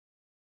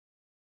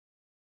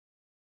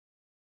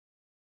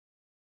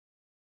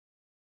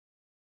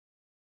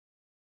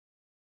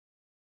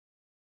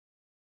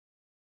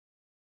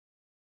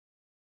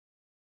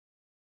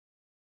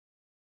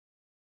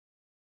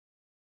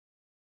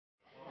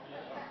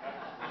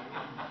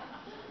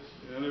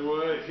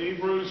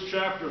Hebrews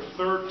chapter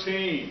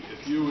 13.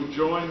 If you would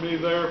join me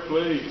there,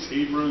 please.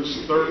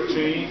 Hebrews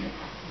 13.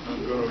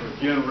 I'm going to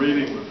begin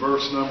reading with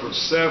verse number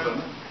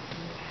 7.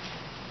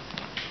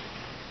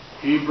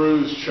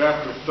 Hebrews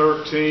chapter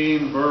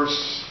 13,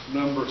 verse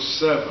number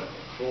 7.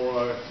 Before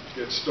I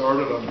get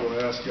started, I'm going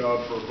to ask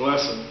God for a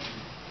blessing.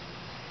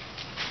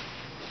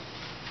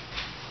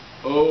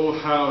 Oh,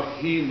 how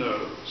He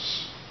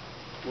knows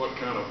what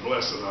kind of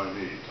blessing I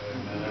need.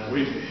 Amen.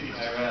 We need.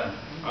 Amen.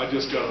 I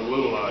just got a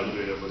little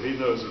idea, but He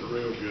knows it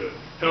real good.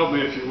 Help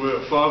me if you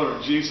will. Father,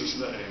 in Jesus'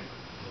 name,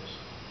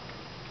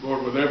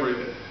 Lord, with every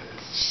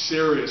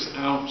serious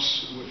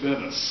ounce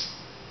within us,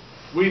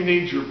 we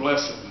need your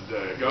blessing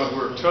today. God,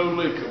 we're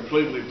totally,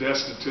 completely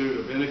destitute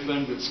of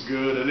anything that's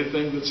good,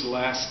 anything that's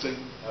lasting.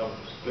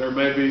 There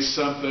may be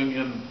something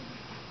in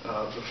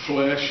the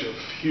flesh of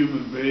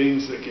human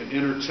beings that can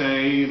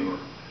entertain or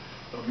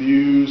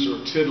amuse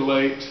or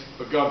titillate,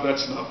 but God,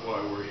 that's not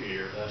why we're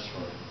here. That's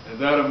right. And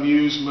that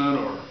amusement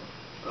or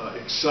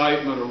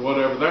excitement or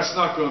whatever, that's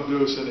not going to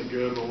do us any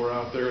good when we're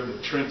out there in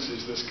the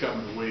trenches this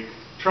coming week,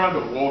 trying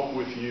to walk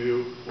with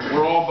you. When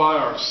we're all by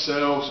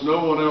ourselves,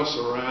 no one else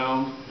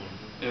around,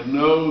 and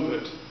know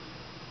that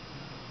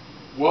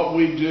what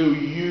we do,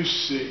 you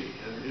see,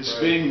 and it's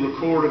being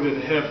recorded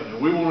in heaven,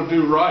 and we want to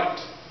do right.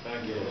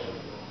 Thank you.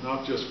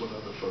 Not just what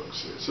other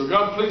folks see. So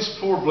God, please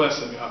pour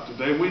blessing out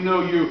today. We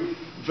know you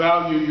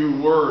value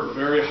your word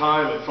very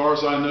highly. As far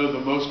as I know, the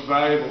most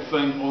valuable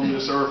thing on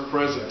this earth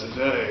present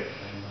today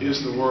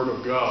is the word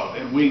of God.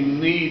 And we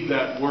need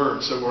that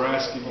word. So we're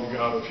asking you,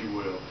 God, if you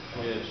will,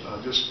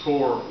 just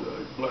pour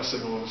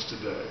blessing on us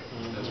today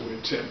as we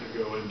attempt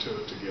to go into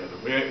it together.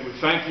 We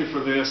thank you for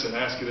this and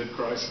ask it in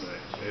Christ's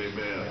name.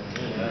 Amen.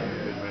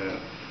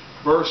 Amen.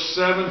 Verse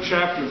 7,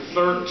 chapter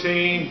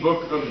 13,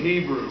 book of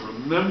Hebrew.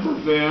 Remember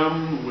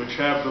them which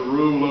have the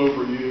rule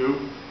over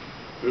you,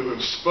 who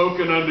have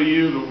spoken unto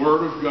you the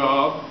word of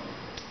God,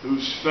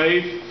 whose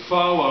faith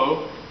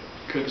follow,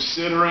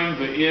 considering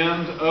the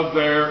end of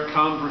their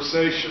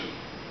conversation.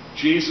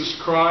 Jesus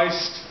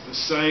Christ, the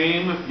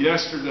same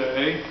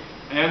yesterday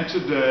and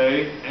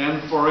today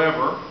and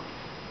forever.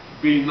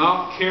 Be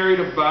not carried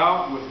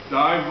about with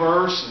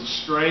diverse and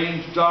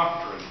strange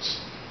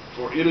doctrines,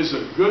 for it is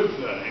a good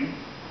thing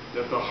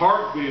that the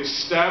heart be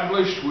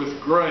established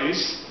with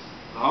grace,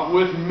 not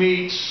with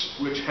meats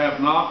which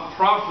have not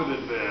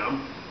profited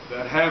them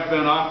that have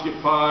been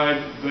occupied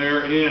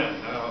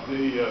therein. Now,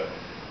 the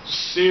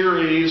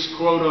series,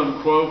 quote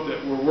unquote,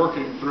 that we're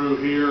working through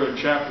here in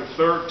chapter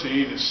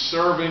 13 is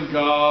Serving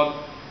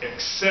God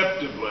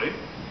Acceptably.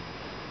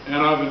 And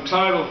I've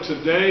entitled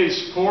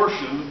today's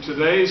portion,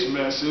 today's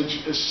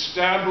message,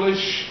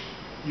 Establish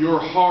Your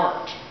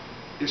Heart.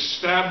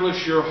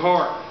 Establish your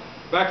heart.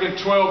 Back in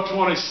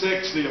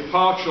 1226, the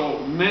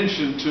apostle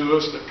mentioned to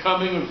us the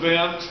coming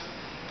event,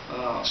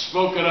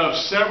 spoken of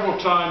several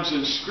times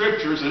in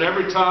scriptures, and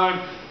every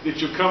time that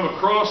you come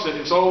across it,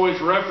 it's always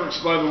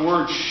referenced by the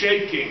word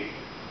shaking.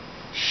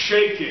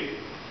 Shaking.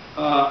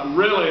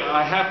 Really,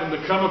 I happened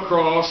to come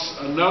across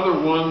another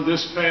one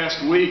this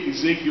past week,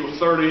 Ezekiel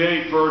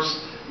 38,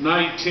 verse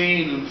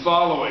 19 and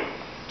following,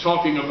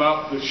 talking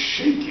about the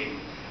shaking.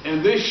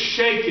 And this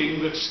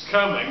shaking that's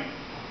coming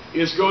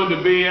is going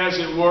to be, as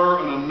it were,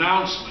 an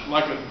announcement,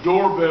 like a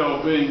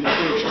doorbell being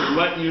pushed and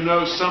letting you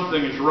know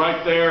something is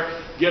right there,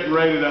 getting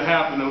ready to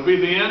happen. It'll be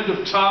the end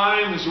of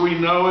time as we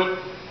know it.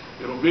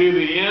 It'll be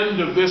the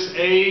end of this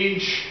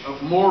age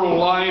of mortal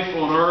life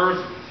on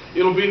earth.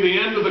 It'll be the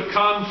end of the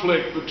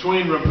conflict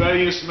between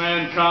rebellious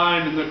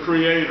mankind and the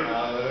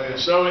Creator.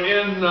 So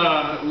in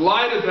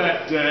light of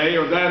that day,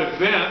 or that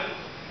event,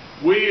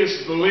 we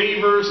as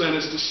believers and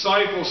as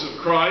disciples of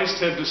Christ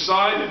have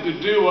decided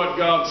to do what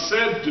God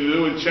said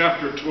do in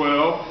chapter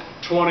 12,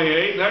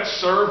 28. That's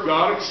serve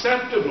God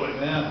acceptably.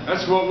 Amen.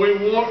 That's what we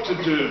want to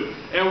do.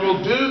 And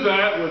we'll do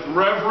that with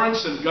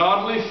reverence and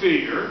godly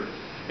fear.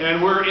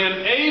 And we're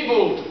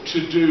enabled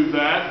to do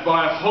that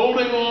by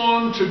holding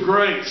on to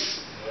grace,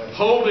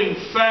 holding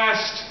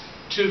fast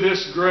to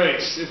this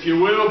grace, if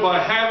you will,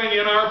 by having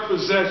in our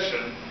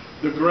possession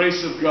the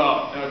grace of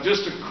God. Now,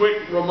 just a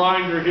quick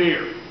reminder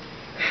here.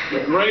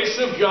 The grace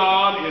of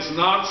God is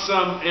not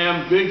some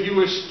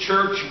ambiguous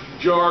church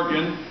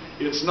jargon.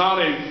 It's not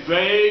a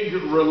vague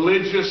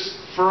religious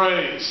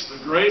phrase.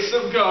 The grace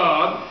of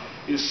God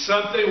is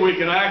something we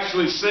can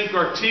actually sink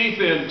our teeth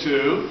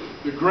into.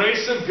 The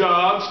grace of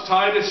God,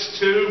 Titus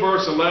 2,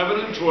 verse 11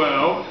 and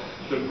 12,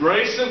 the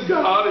grace of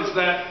God is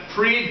that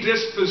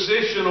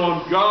predisposition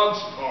on God's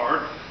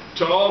part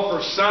to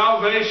offer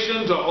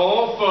salvation to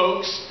all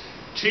folks,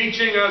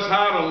 teaching us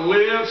how to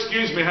live,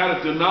 how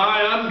to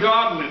deny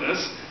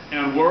ungodliness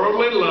and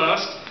worldly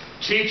lust,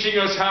 teaching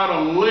us how to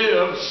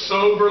live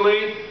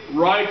soberly,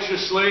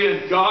 righteously,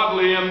 and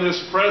godly in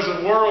this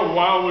present world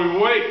while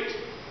we wait.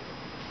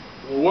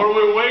 Well, what are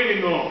we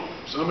waiting on?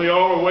 Some of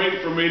y'all are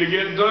waiting for me to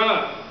get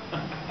done.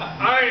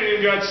 I ain't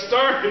even got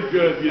started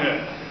good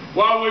yet.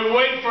 While we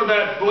wait for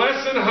that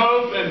blessed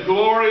hope and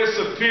glorious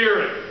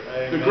appearing.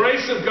 Amen. The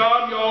grace of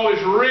God, y'all,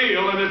 is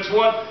real, and it's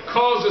what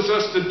causes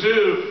us to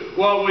do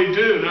what we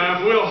do. Now,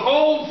 if we'll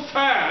hold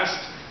fast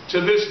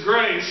to this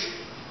grace,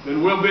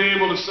 then we'll be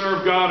able to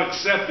serve God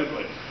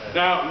acceptably.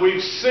 Now,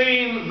 we've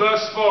seen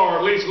thus far,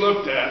 at least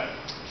looked at,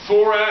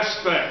 4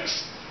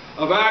 aspects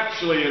of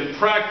actually and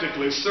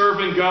practically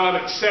serving God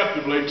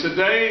acceptably.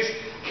 Today's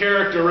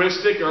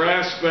characteristic or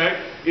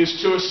aspect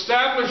is to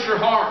establish your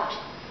heart.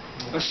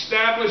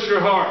 Establish your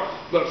heart.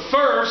 But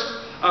first,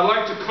 I'd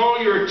like to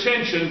call your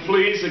attention,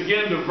 please,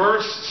 again to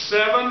verse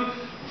 7,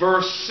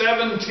 verse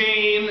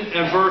 17,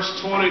 and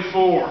verse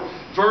 24.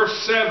 Verse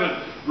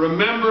 7,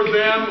 remember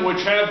them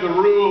which have the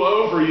rule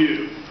over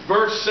you.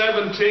 Verse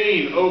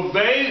 17,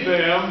 obey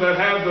them that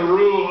have the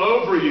rule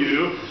over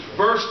you.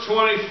 Verse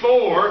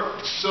 24,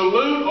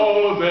 salute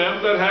all of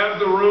them that have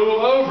the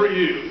rule over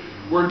you.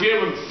 We're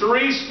given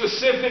 3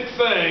 specific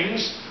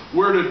things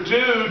we're to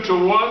do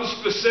to one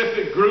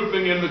specific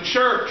grouping in the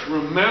church.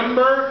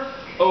 Remember,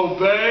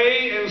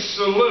 obey, and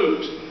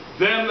salute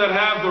them that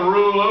have the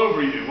rule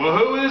over you. Well,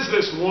 who is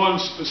this one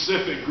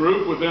specific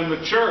group within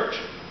the church?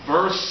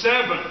 Verse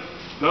 7,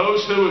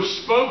 those who have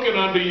spoken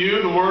unto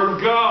you the word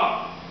of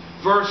God.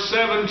 Verse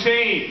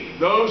 17,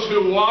 those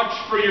who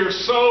watch for your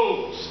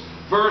souls.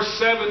 Verse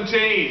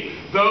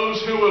 17,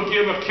 those who will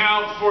give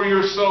account for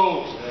your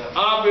souls.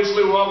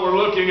 Obviously, what we're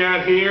looking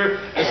at here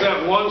is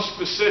that one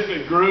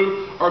specific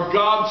group are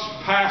God's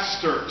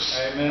pastors.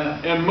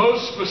 Amen. And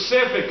most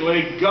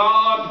specifically,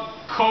 God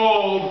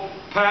called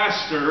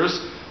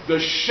pastors, the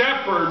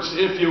shepherds,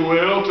 if you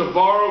will, to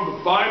borrow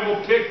the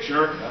Bible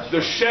picture,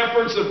 the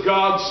shepherds of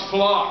God's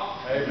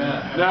flock.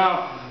 Amen.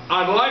 Now,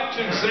 I'd like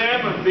to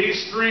examine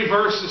these 3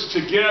 verses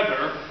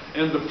together,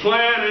 and the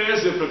plan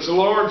is, if it's the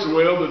Lord's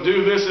will, to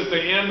do this at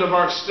the end of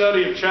our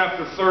study of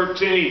chapter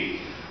 13,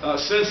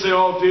 since they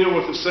all deal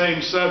with the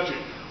same subject.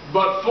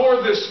 But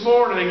for this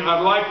morning,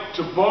 I'd like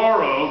to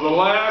borrow the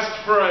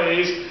last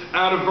phrase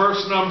out of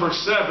verse number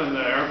 7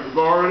 there. We've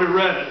already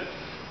read it.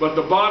 But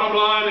the bottom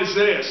line is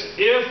this: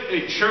 if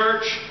a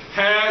church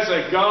has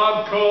a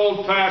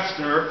God-called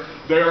pastor,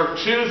 there are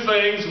 2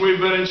 things we've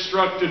been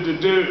instructed to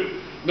do.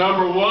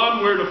 Number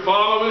 1, we're to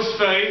follow his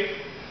faith.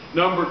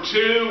 Number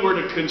 2,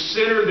 we're to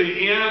consider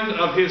the end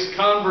of his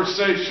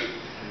conversation.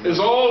 As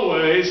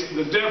always,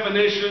 the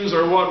definitions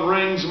are what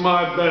rings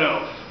my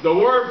bell. The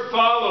word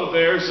follow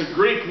there is the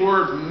Greek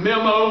word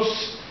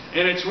mimos,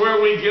 and it's where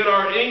we get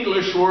our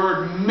English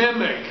word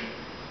mimic.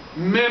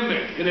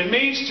 Mimic, and it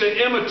means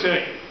to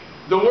imitate.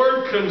 The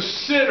word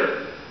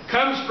consider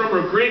comes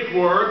from a Greek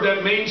word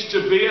that means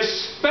to be a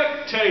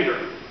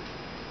spectator.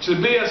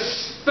 To be a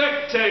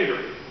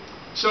spectator.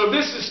 So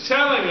this is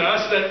telling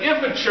us that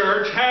if a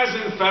church has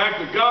in fact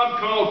a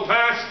God-called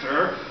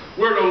pastor,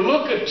 we're to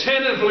look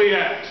attentively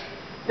at.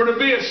 We're to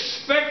be a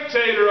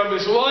spectator of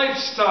his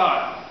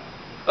lifestyle,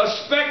 a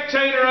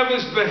spectator of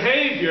his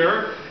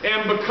behavior,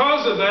 and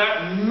because of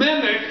that,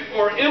 mimic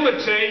or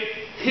imitate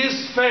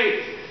his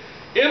faith.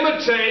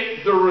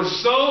 Imitate the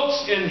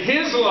results in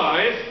his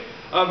life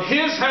of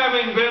his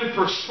having been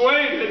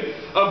persuaded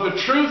of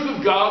the truth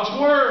of God's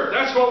Word.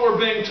 That's what we're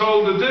being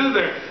told to do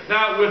there.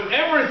 Now, with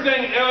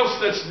everything else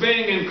that's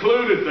being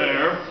included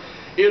there,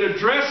 it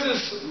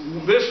addresses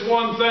this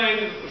one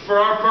thing for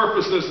our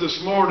purposes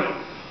this morning.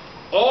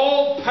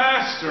 All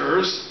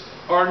pastors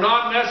are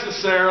not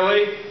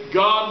necessarily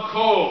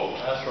God-called.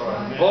 That's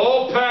right.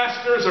 All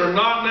pastors are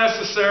not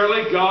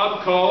necessarily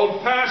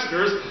God-called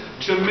pastors.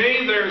 To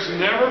me, there's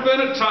never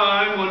been a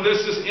time when this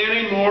is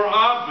any more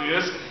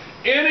obvious.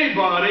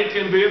 Anybody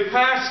can be a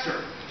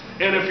pastor.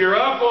 And if you're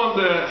up on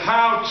the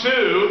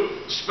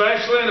how-to,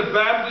 especially in a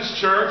Baptist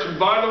church, and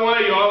by the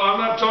way, y'all, I'm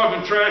not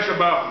talking trash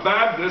about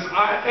Baptists.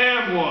 I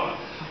am one.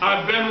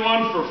 I've been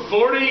one for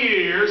 40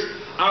 years.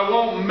 I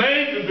won't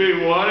made to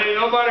be one. Ain't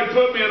nobody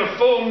put me in a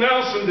full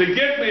Nelson to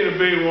get me to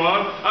be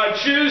one. I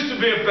choose to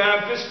be a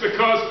Baptist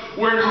because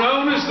we're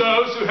known as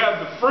those who have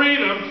the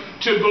freedom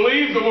to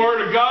believe the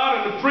Word of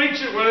God and to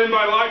preach it whether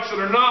anybody likes it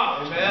or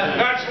not. Amen.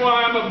 That's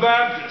why I'm a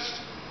Baptist.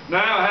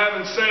 Now,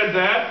 having said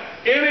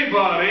that,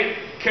 anybody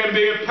can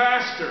be a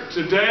pastor.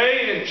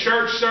 Today, in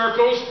church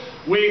circles,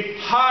 we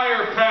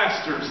hire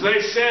pastors. They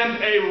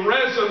send a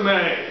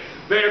resume.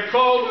 They're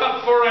called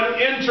up for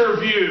an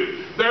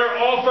interview. They're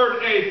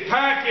offered a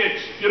package.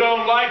 If you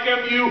don't like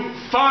them, you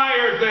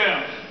fire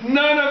them.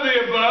 None of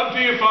the above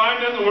do you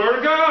find in the Word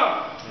of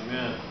God.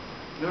 Amen.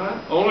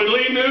 Only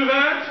Lee knew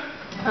that.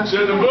 It's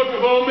in the book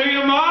of old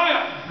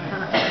Nehemiah.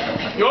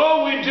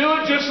 Oh, we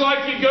do it just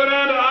like you go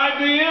down to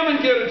IBM and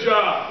get a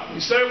job.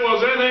 You say, well,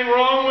 is anything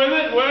wrong with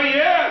it? Well,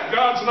 yeah, if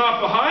God's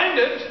not behind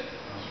it.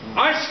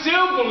 I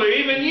still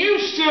believe, and you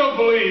still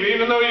believe,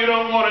 even though you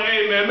don't want to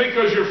amen me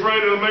because you're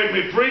afraid it'll make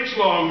me preach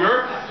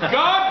longer,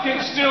 God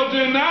can still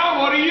do now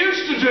what He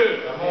used to do.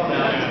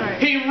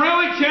 He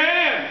really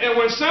can. And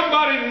when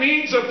somebody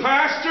needs a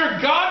pastor,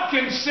 God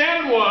can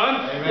send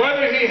one,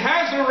 whether he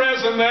has a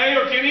resume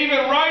or can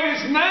even write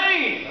his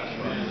name.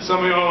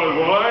 Some of y'all are,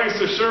 well, I ain't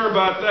so sure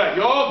about that.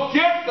 Y'all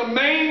get the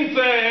main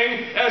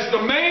thing as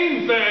the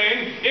main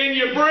thing in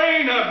your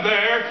brain up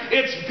there.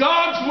 It's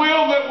God's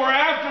will that we're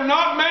after,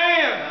 not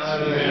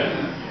man's.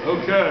 Amen.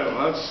 Okay,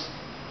 well,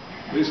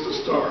 At least to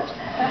start.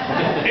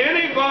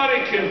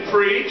 Anybody can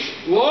preach.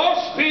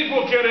 Lost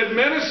people can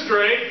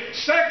administrate.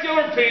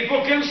 Secular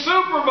people can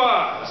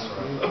supervise.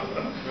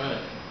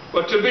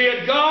 But to be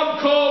a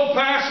God-called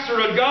pastor,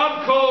 a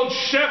God-called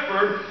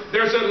shepherd,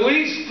 there's at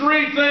least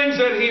three things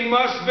that he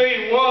must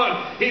be.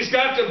 One, he's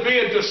got to be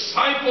a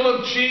disciple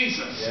of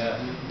Jesus. Yeah.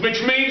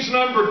 Which means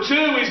number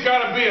two, he's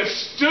got to be a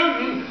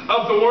student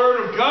of the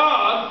Word of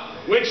God.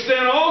 Which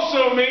then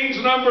also means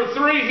number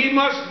three, he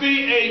must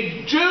be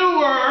a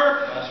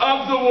doer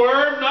of the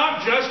Word,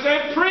 not just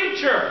a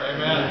preacher.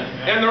 Amen.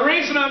 And the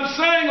reason I'm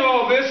saying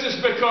all this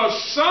is because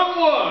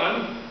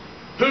someone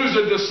who's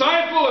a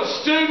disciple, a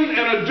student,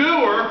 and a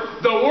doer,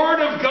 the Word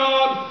of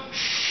God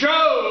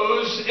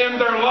shows in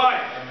their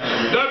life.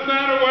 Doesn't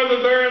matter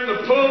whether they're in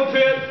the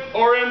pulpit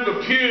or in the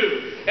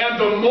pew. And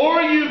the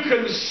more you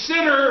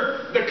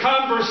consider the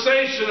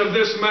conversation of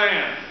this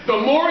man, the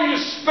more you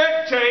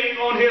spectate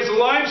on his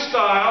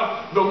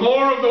lifestyle, the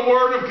more of the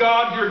Word of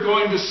God you're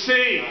going to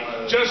see.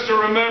 Just a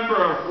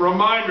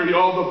reminder,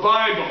 y'all, the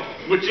Bible,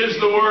 which is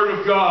the Word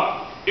of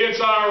God,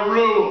 it's our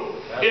rule.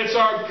 It's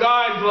our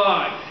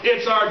guideline.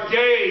 It's our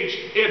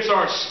gauge. It's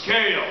our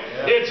scale.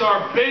 It's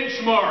our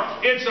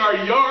benchmark. It's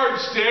our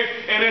yardstick,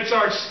 and it's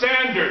our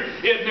standard.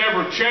 It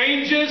never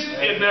changes.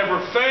 It never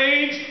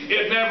fades.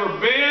 It never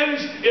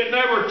bends. It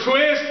never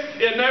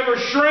twists. It never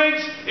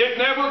shrinks. It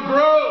never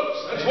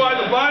grows. That's why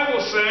the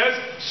Bible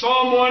says,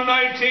 Psalm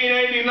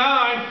 119:89,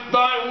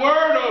 Thy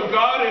Word, O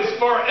God, is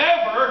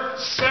forever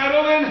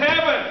settled in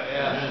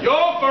heaven.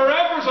 Y'all,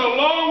 forever's a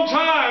long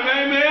time.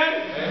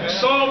 Amen?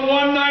 Psalm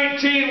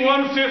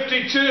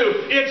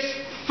 119:152. It's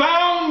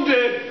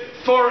founded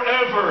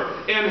forever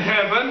in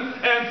heaven.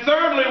 And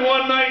thirdly,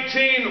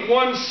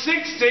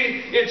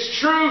 119:160. It's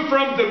true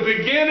from the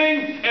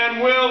beginning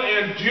and will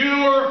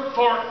endure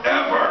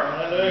forever.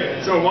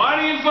 Hallelujah. So why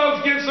do you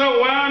folks get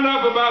so wound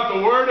up about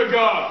the Word of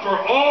God? For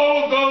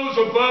all of those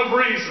above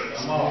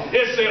reasons.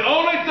 It's the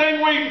only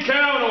thing we can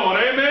count on.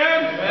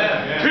 Amen?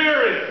 Amen.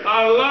 Period.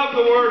 I love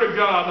the Word of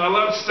God, and I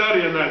love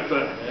studying that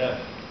thing. Yeah.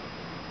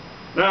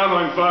 Now if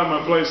I can find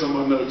my place on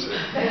my notes here.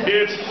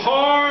 It's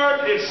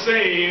hard, it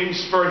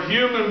seems, for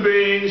human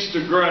beings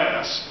to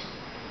grasp.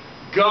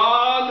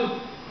 God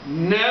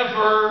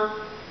never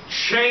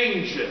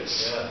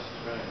changes. Yeah,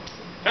 right.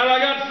 And I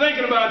got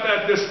thinking about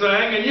this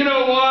thing, and you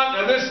know what?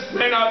 And this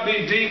may not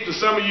be deep to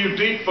some of you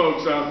deep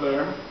folks out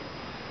there.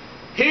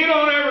 He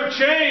don't ever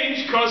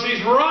change because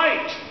He's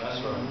right.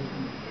 That's right.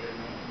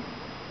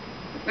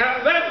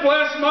 Now that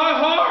blessed my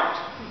heart.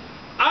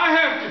 I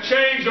have to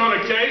change on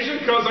occasion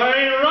because I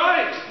ain't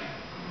right.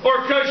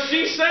 Or because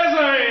she says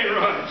I ain't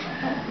right.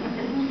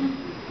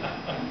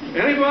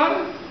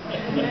 Anybody?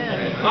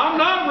 I'm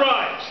not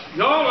right.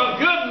 Y'all, a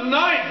good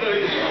night.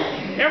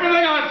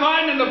 Everything I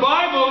find in the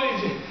Bible,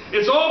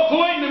 it's all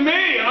pointing to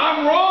me, and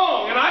I'm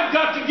wrong, and I've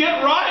got to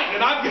get right,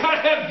 and I've got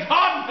to have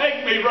God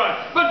make me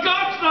right. But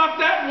God's not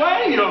that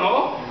way,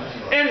 y'all.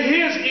 And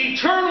His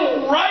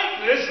eternal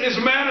rightness is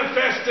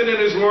manifested in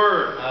His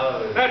Word.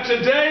 Now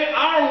today,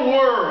 our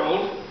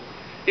world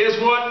is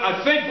what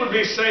I think would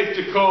be safe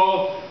to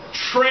call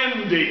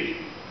trendy.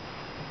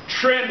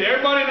 Trendy.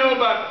 Everybody know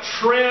about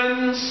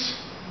trends?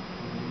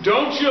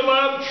 Don't you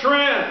love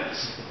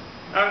trends?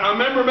 I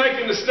remember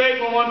making a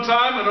statement one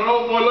time, and an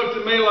old boy looked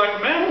at me like,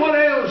 man, what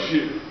ails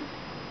you?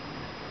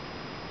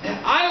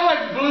 I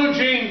like blue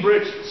jean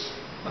breeches.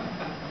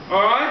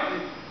 All right?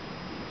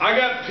 I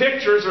got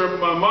pictures, or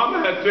my mama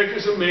had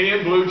pictures of me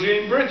in blue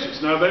jean breeches.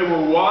 Now, they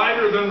were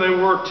wider than they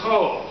were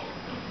tall,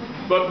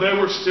 but they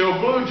were still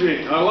blue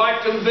jeans. I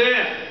liked them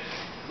then.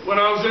 When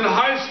I was in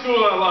high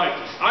school, I liked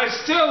them. I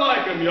still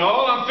like them,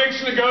 y'all. I'm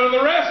fixing to go to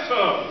the rest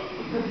of them.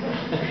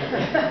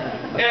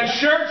 And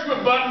shirts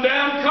with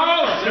button-down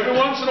collars. Every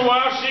once in a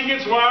while, she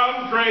gets wild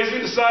and crazy,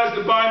 decides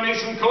to buy me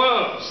some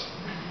clothes.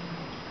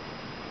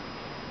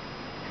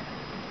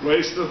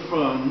 Waste of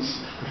funds.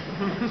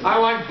 I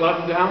like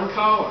button-down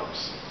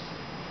collars.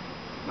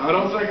 Now, I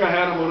don't think I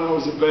had them when I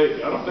was a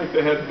baby. I don't think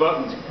they had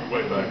buttons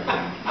way back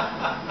then.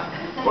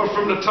 But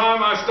from the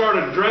time I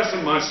started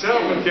dressing myself,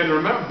 I can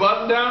remember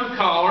button-down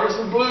collars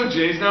and blue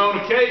jeans. Now,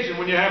 on occasion,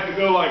 when you have to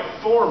go like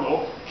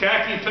formal,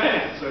 khaki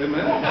pants.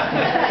 Amen.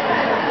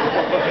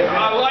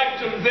 I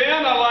liked them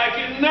then. I like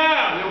it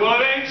now. Well,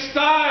 it ain't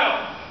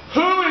style.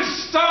 Who is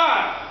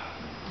style?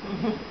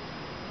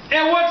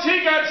 And what's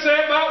he got to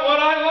say about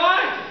what I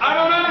like? I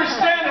don't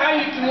understand how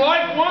you can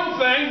like one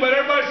thing, but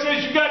everybody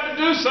says you got to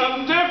do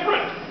something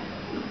different.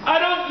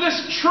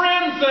 This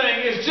trend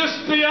thing is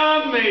just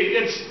beyond me.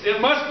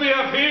 It must be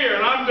up here,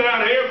 and I'm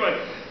down here,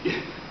 but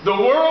the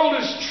world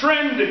is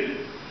trending.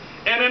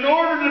 And in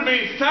order to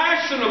be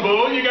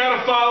fashionable, you got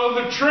to follow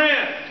the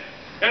trend.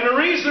 And the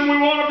reason we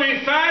want to be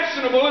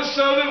fashionable is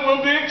so that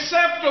we'll be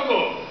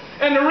acceptable.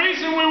 And the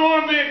reason we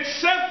want to be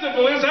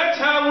acceptable is that's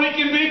how we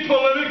can be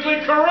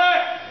politically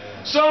correct.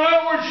 So in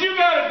other words, you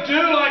got to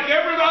do like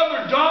every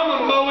other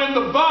domino in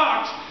the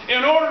box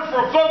in order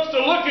for folks to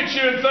look at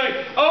you and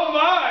think, oh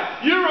my,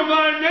 you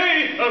remind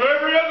me of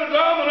every other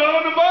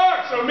domino in the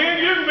box, so me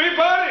and you can be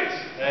buddies.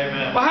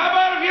 Amen. Well, how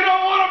about if you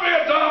don't want to be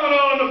a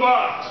domino in the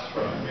box?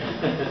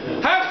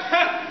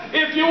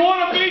 if you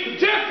want to be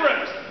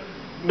different,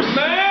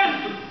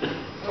 man,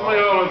 I'm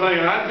the only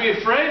thing, I'd be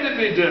afraid to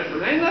be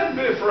different. Ain't nothing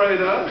to be afraid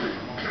of.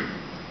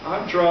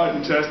 I've tried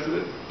and tested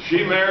it.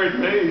 She married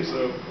me,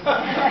 so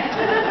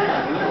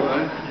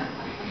anyway.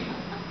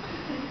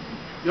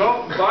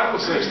 Y'all, the Bible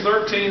says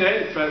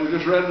 13:8. In fact, we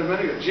just read it a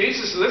minute ago.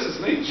 Jesus, this is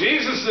neat.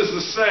 Jesus is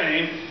the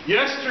same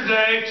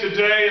yesterday,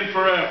 today, and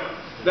forever.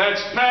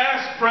 That's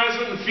past,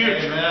 present, and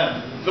future.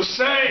 Amen. The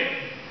same.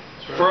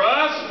 Right. For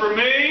us, for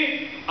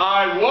me,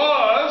 I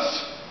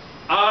was,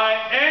 I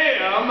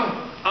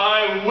am,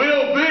 I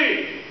will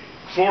be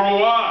for a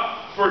while.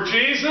 For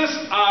Jesus,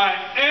 I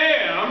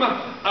am,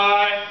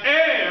 I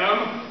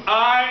am,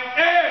 I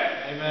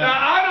am. Amen. Now,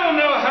 I don't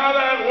know how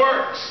that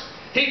works.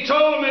 He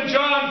told them in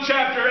John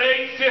chapter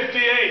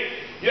 8:58,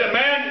 yeah,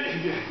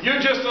 man, you're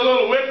just a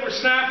little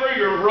whippersnapper.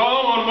 You're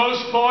wrong on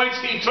most points.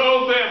 He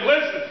told them,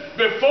 listen,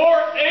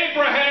 before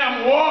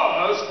Abraham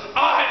was,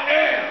 I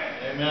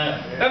am.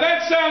 Amen. Now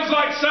that sounds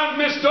like something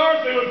Miss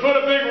Dorothy would put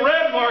a big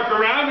red mark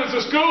around as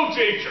a school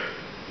teacher.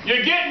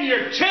 You're getting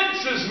your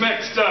tenses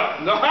mixed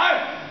up. No,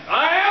 I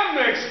am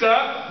mixed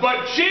up,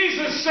 but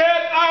Jesus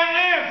said I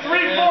am.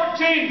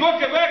 3:14,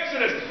 book of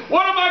Exodus.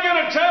 What am I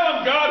going to tell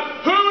him,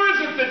 God? Who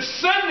is it that's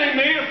sending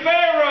me to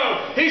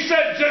Pharaoh? He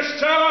said, just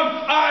tell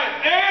him I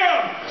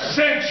am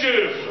sent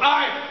you.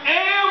 I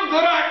am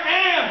that I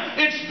am.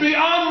 It's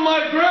beyond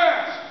my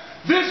grasp.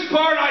 This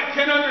part I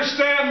can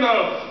understand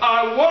though.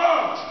 I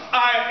was,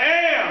 I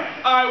am,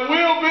 I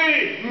will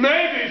be,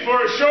 maybe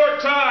for a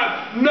short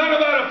time. None of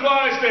that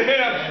applies to him.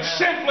 Amen.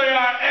 Simply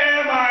I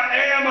am, I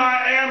am,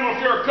 I am.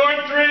 If you're a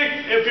country,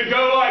 it could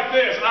go like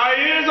this. I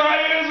is,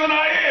 and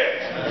I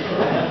is.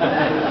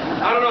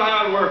 I don't know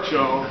how it works,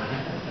 y'all.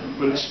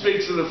 But it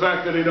speaks to the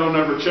fact that he don't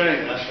ever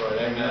change. That's right,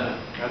 amen.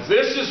 Now,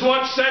 this is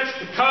what sets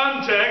the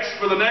context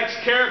for the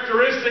next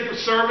characteristic of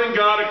serving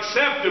God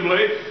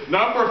acceptably.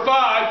 Number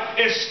 5,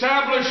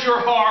 establish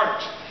your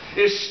heart.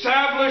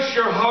 Establish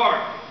your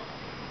heart.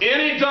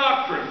 Any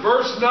doctrine,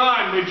 verse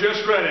 9, we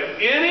just read it.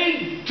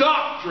 Any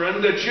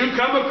doctrine that you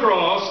come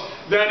across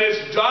that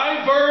is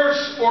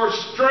diverse or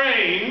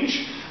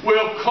strange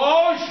will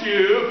cause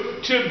you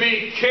to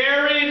be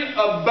carried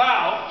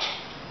about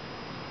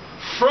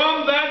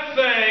from that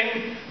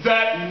thing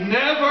that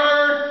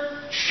never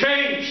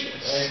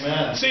changes.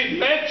 Amen. See,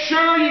 make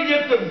sure you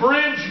get the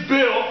bridge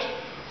built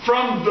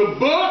from the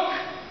book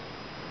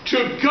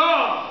to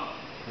God.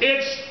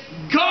 It's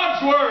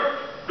God's Word.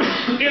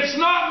 It's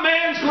not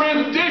man's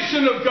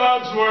rendition of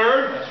God's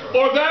Word, right.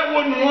 or that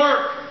wouldn't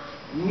work.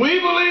 We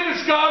believe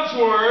it's God's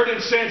Word,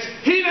 and since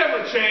He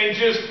never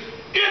changes,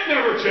 it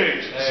never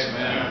changes.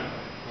 Amen.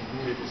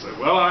 People say,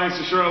 well, I ain't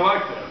so sure I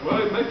like that.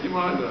 Well, make your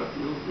mind up.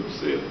 You'll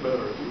see it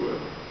better if you will.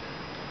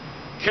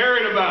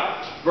 Carried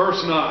about,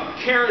 verse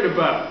 9. Carried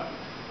about.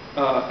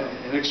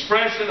 An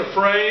expression, a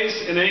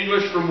phrase in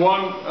English from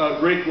one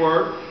Greek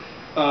word.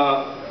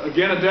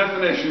 Again, a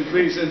definition.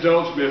 Please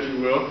indulge me if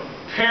you will.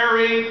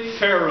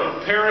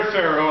 Peripheral.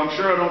 Peripheral. I'm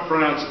sure I don't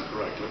pronounce it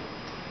correctly.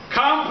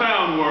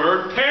 Compound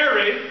word.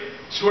 Peri.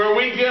 It's where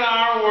we get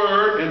our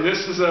word, and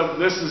this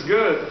is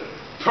good.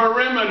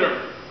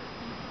 Perimeter.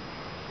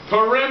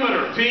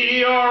 Perimeter,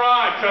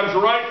 P-E-R-I, comes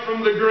right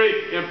from the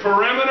Greek. And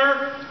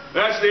perimeter,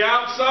 that's the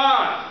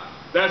outside.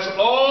 That's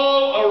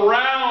all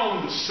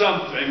around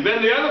something.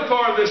 Then the other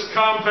part of this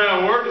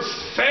compound word is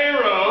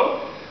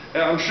pharaoh.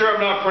 I'm sure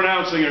I'm not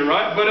pronouncing it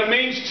right, but it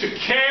means to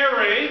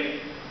carry.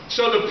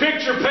 So the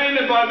picture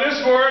painted by this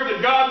word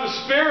that God the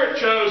Spirit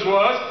chose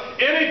was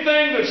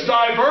anything that's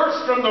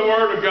diverse from the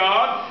Word of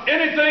God,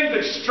 anything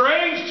that's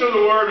strange to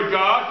the Word of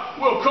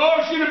God, will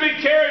cause you to be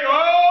carried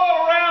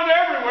all around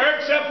everywhere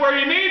except where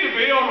you need to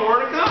be on the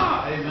Word of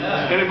God.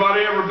 Amen.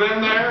 Anybody ever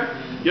been there?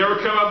 You ever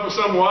come up with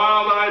some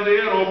wild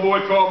idea? An old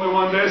boy called me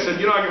one day and said,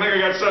 you know, I think I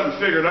got something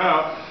figured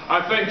out.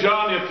 I think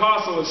John the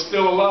Apostle is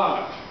still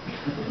alive.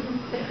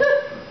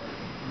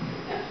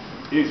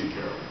 Easy,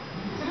 Carol.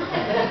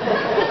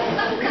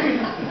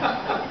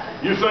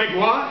 You think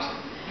what?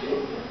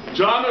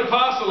 John the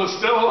Apostle is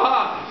still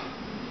alive.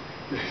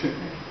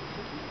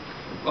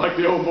 Like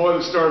the old boy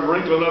that started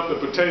wrinkling up the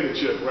potato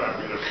chip wrap.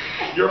 You know,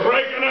 you're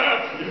breaking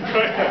up. You're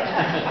breaking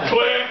up.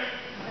 Click.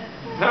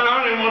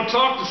 I don't even want to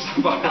talk to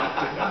somebody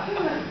like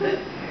that.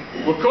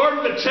 Well,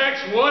 according to the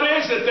text, what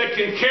is it that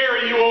can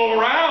carry you all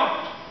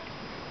around?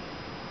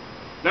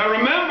 Now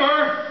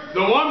remember,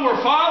 the one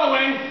we're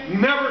following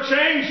never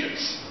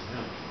changes.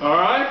 All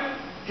right?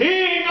 He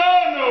ain't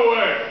going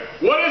nowhere.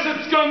 What is it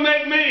that's going to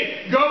make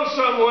me go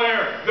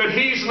somewhere that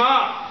He's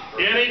not?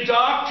 Any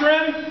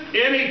doctrine,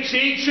 any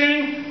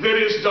teaching that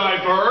is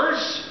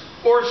diverse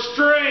or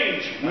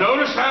strange.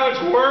 Notice how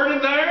it's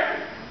worded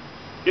there.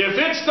 If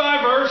it's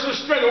diverse or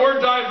strange, the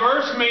word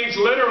diverse means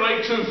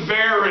literally to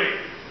vary.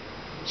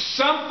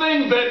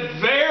 Something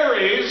that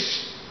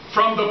varies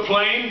from the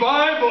plain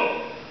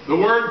Bible. The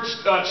word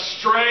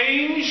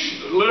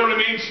strange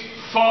literally means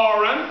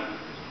foreign.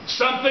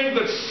 Something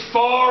that's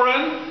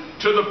foreign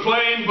to the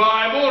plain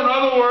Bible. In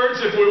other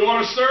words, if we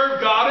want to serve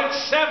God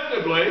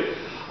acceptably,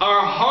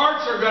 our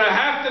hearts are going to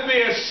have to be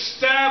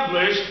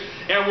established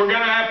And we're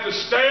going to have to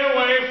stay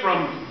away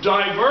from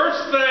diverse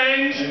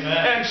things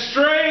and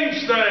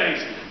strange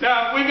things.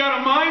 Now, we've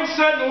got a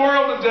mindset in the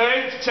world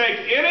today to take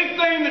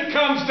anything that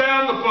comes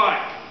down the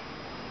pike.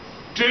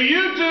 Do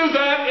you do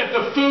that at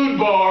the food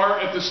bar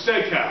at the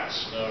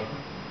steakhouse? No.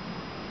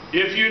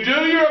 If you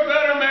do, you're a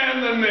better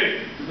man than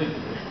me.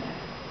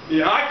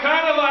 Yeah, I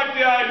kind of like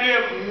the idea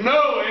of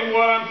knowing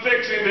what I'm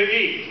fixing to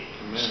eat.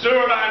 Amen.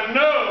 Stuart, I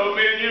know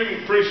me and you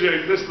can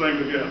appreciate this thing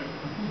together.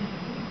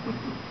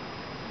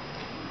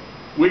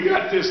 We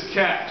got this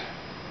cat.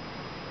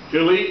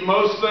 He'll eat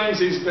most things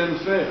he's been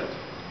fed.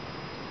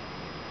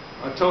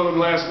 I told him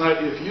last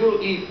night, if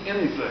you'll eat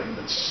anything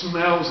that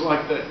smells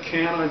like that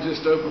can I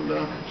just opened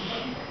up,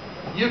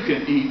 you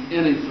can eat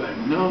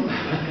anything. No.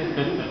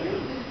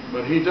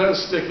 But he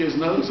does stick his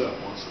nose up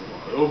once in a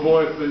while. Oh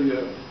boy, at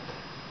the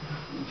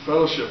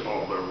fellowship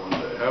hall there one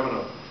day,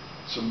 having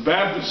some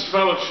Baptist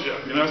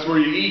fellowship. You know, that's where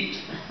you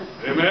eat.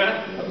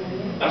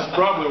 Amen? That's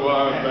probably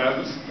why I'm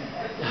Baptist.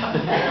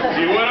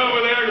 He went over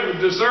there to the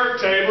dessert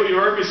table. You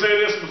heard me say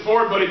this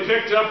before, but he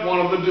picked up one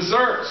of the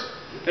desserts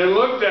and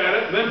looked at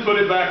it, and then put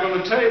it back on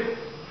the table.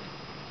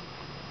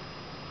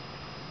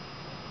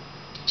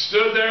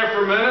 Stood there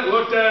for a minute,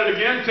 looked at it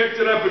again, picked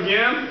it up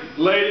again,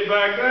 laid it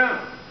back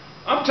down.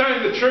 I'm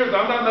telling you the truth,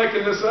 I'm not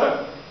making this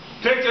up.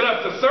 Picked it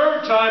up the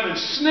third time and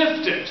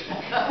sniffed it.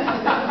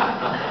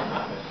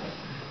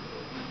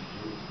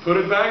 Put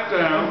it back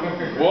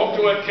down,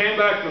 walked away, came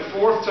back the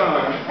fourth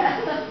time,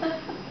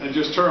 and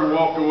just turned and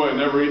walked away,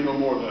 never eat no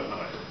more that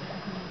night.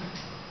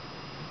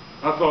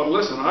 I thought,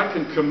 listen, I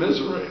can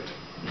commiserate.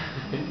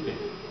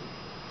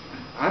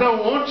 I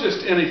don't want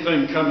just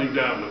anything coming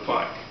down the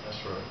pike.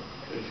 That's right.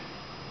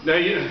 Now,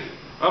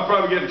 I'll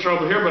probably get in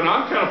trouble here, but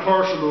I'm kind of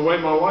partial to the way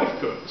my wife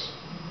cooks.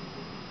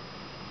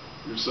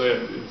 You're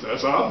saying,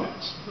 that's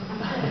obvious.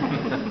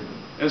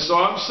 And so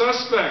I'm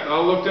suspect. I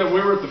looked at,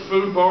 we were at the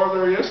food bar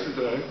there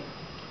yesterday,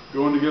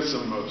 going to get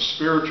some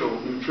spiritual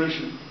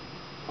nutrition.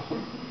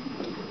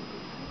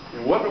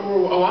 And what in the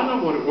world, oh, I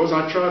know what it was.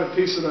 I tried a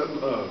piece of that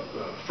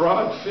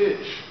fried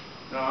fish.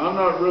 Now, I'm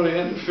not really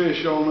into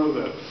fish. Y'all know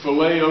that.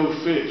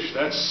 Filet-O-fish.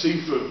 That's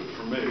seafood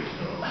for me,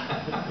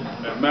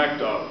 at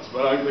McDonald's.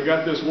 But they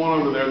got this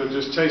one over there that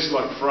just tastes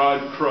like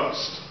fried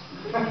crust.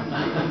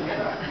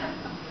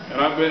 And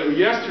I bet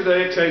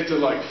yesterday it tasted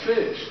like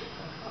fish.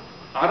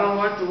 I don't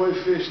like the way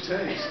fish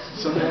tastes.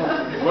 So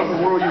what in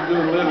the world are you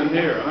doing living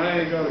here?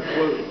 I ain't got a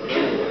clue. But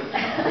anyway.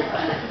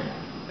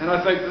 And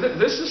I think,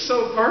 this is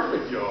so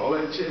perfect, y'all.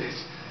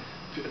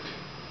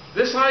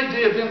 This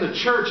idea of in the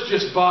church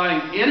just buying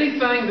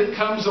anything that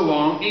comes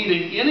along,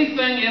 eating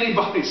anything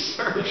anybody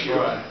serves you.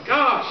 Right.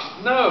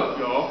 Gosh, no,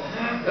 y'all.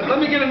 Let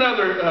me get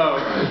another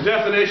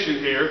definition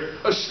here.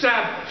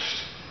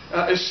 Established.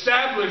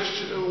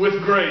 Established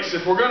with grace.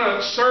 If we're going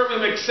to serve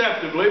Him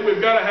acceptably,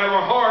 we've got to have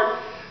our heart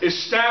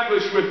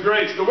established with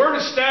grace. The word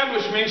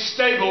established means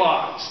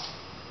stabilized.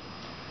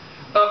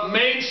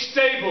 Made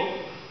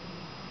stable.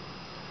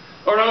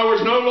 Or in other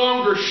words, no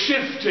longer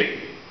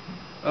shifting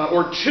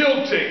or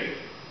tilting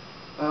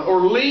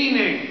or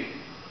leaning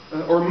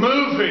or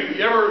moving.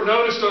 You ever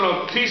noticed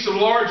on a piece of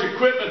large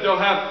equipment they'll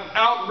have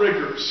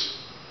outriggers?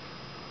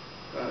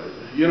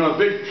 You know, a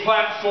big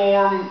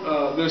platform,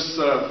 this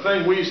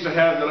thing we used to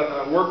have that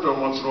I worked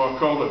on once in a while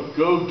called a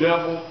Go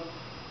Devil.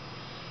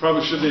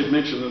 Probably shouldn't even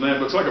mention the name,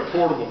 but it's like a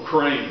portable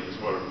crane is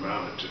what it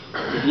amounted to.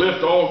 It could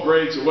lift all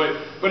grades of weight,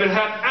 but it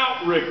had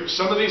outriggers.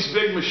 Some of these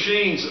big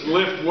machines that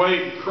lift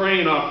weight,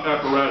 crane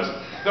apparatus,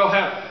 they'll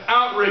have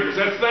outriggers.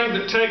 That thing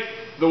that take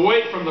the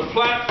weight from the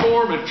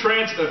platform and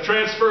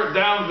transfer it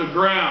down to the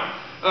ground.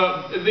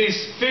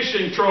 These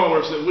fishing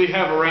trawlers that we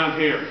have around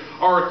here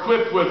are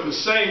equipped with the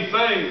same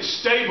thing,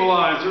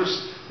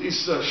 stabilizers,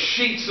 these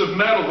sheets of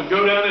metal that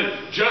go down in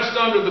just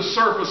under the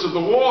surface of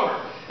the water,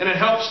 and it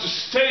helps to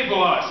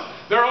stabilize it.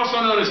 They're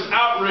also known as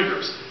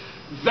outriggers.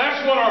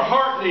 That's what our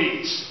heart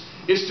needs,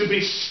 is to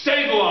be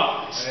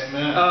stabilized.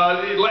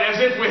 As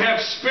if we have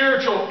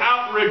spiritual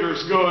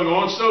outriggers going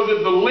on so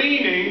that the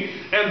leaning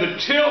and the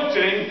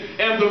tilting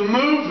and the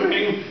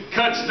moving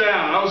cuts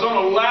down. I was on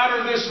a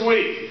ladder this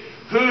week.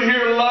 Who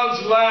here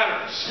loves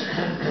ladders?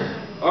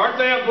 Aren't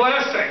they a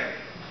blessing?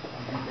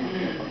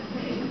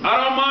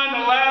 I don't mind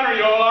the ladder,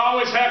 y'all. I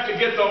always have to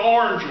get the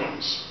orange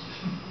ones.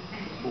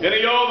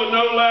 Any of y'all that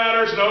know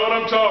ladders know what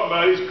I'm talking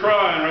about. He's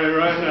crying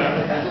right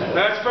now.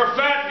 That's for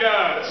fat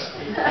guys.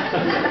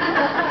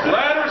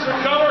 Ladders are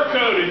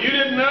color-coded. You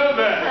didn't know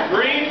that.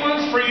 Green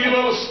ones for you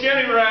little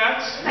skinny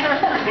rats.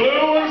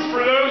 Blue ones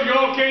for those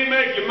y'all can't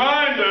make your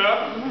mind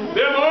up.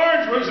 Them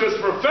orange ones is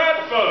for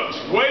fat folks.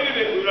 Rated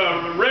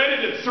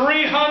at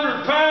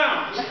 300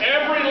 pounds.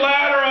 Every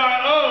ladder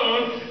I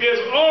own is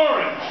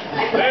orange.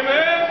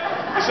 Amen?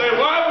 You say,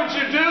 why would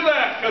you do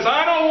that? Because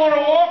I don't want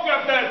to walk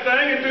up that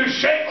thing and do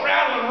shake,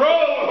 rattle, and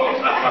roll the whole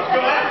time I'm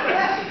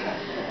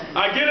going.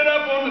 I get it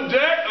up on the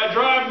deck. I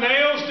drive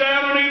nails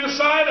down on either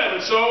side of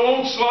it so it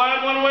won't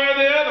slide one way or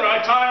the other. I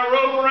tie a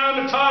rope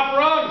around the top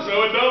rung so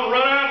it don't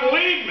run out and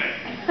leave me.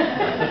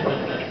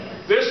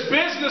 This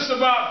business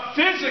about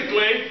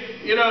physically,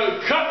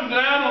 cutting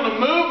down on the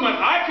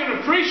movement, I can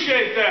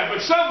appreciate that,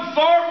 but something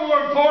far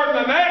more important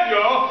than that,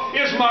 y'all,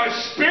 is my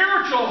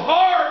spiritual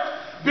heart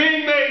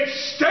being made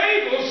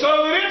stable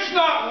so that it's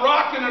not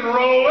rocking and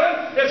rolling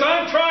as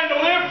I'm trying to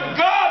live for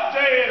God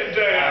day in and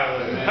day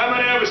out. How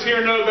many of us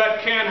here know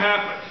that can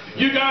happen?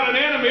 You got an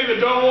enemy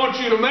that don't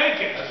want you to make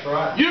it. That's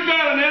right. You've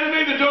got an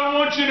enemy that don't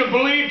want you to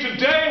believe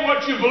today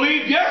what you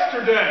believed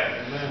yesterday.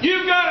 Amen.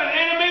 You've got an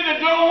enemy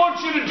that don't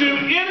want you to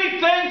do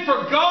anything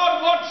for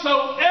God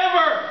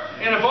whatsoever.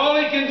 And if all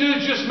he can do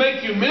is just make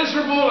you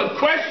miserable and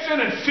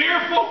question and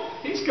fearful,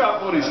 he's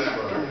got what he's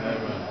after. Right.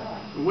 Amen.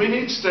 We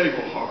need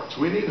stable hearts.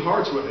 We need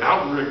hearts with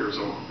outriggers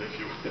on them, if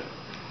you will.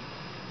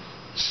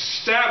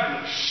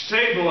 Established,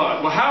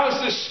 stabilized. Well, how is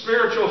this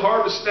spiritual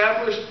heart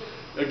established?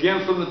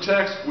 Again from the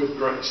text, with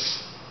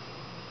grace.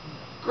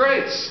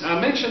 Grace. Now,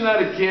 I mention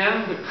that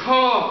again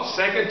because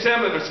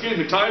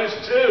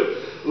Titus 2,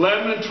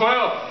 11 and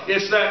 12.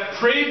 It's that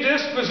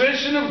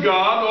predisposition of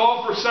God to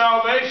offer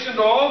salvation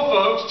to all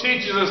folks,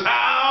 teaches us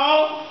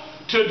how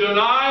to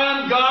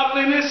deny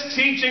ungodliness,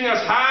 teaching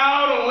us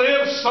how to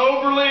live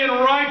soberly and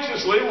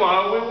righteously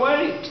while we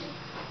wait.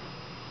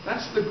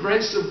 That's the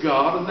grace of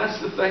God, and that's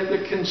the thing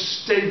that can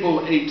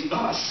stabilize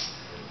us.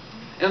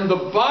 And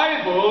the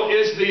Bible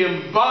is the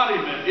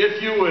embodiment,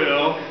 if you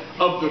will,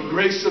 of the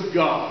grace of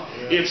God.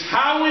 Yeah. It's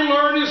how we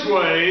learn His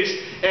ways,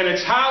 and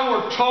it's how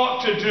we're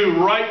taught to do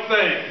right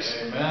things.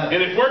 Amen.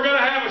 And if we're going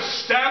to have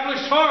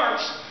established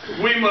hearts,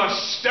 we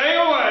must stay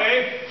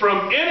away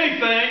from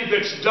anything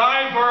that's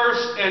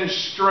diverse and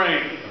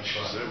strange. That's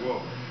right.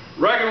 Well,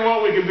 reckon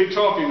what we could be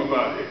talking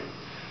about here.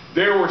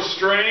 There were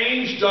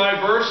strange,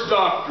 diverse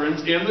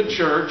doctrines in the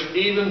church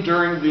even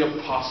during the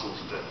apostles'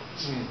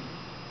 days.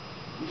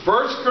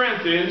 1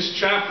 Corinthians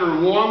chapter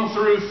 1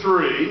 through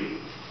 3,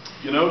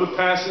 you know the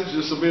passage,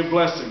 this will be a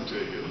blessing to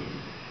you.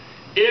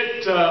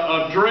 It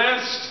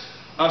addressed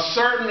a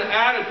certain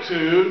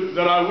attitude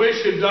that I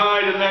wish had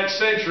died in that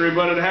century,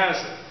 but it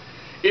hasn't.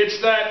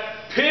 It's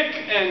that pick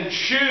and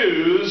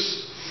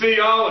choose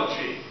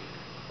theology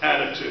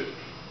attitude.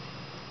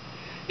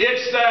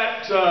 It's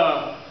that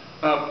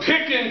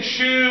pick and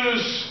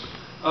choose,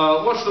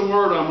 what's the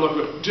word I'm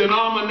looking for?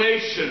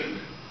 Denomination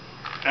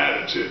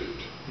attitude.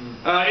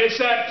 It's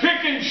that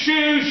pick and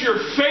choose your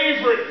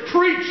favorite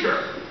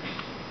preacher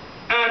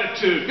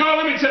attitude. No,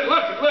 let me tell you,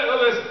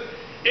 listen.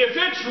 If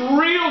it's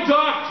real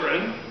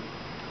doctrine,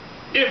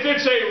 if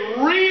it's a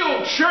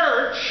real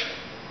church,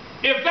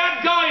 if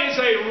that guy is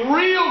a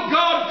real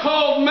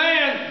God-called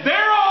man,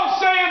 they're all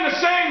saying the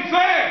same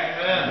thing.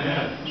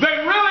 Amen.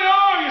 They really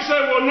are. You say,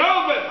 well,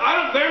 no, but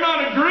they're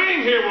not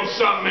agreeing here. Well,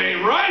 something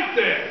ain't right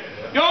there.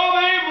 Y'all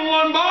ain't but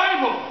one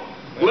Bible.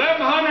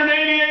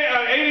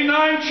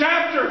 1,189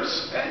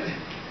 chapters.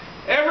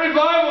 Every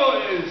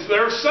Bible,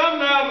 there's some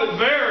now that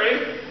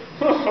vary.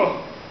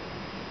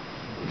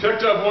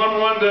 Picked up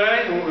one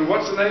day.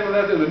 What's the name of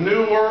that? The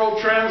New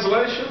World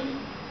Translation.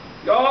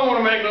 Y'all don't want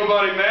to make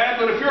nobody mad,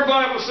 but if your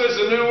Bible says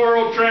the New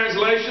World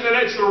Translation, then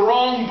it's the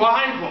wrong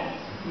Bible.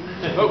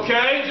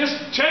 Okay?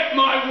 Just take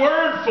my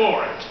word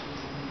for it.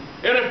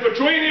 And if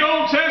between the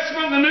Old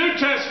Testament and the New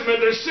Testament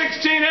there's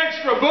 16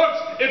 extra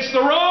books, it's the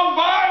wrong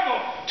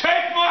Bible.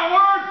 Take my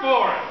word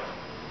for it.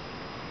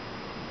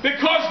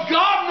 Because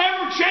God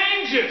never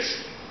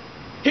changes.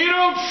 He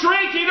don't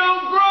shrink, He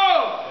don't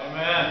grow.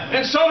 Amen.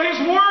 And so His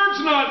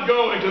word's not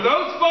going to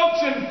those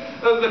folks in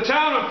the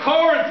town of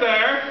Corinth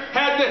there.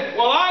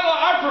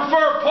 I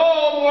prefer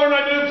Paul more than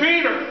I do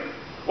Peter.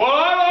 Well,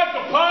 I like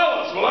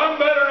Apollos. Well, I'm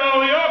better than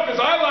all y'all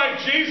because I like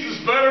Jesus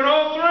better than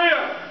all three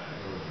of them.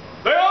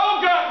 They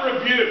all got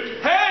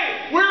rebuked.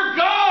 Hey, we're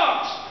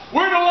God's.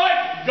 We're to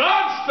like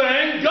God's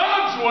thing,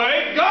 God's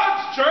way,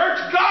 God's church,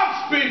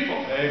 God's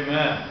people.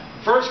 Amen.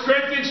 1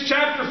 Corinthians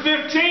chapter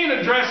 15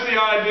 addressed the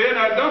idea.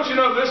 Now, don't you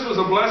know this was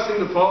a blessing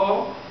to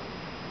Paul?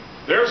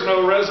 There's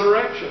no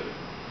resurrection.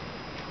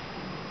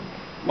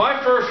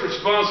 My first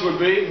response would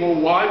be, well,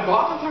 why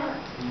bother?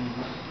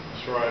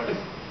 That's right.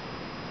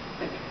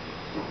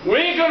 We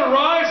ain't going to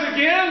rise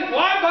again.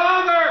 Why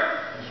bother?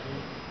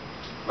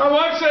 My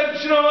wife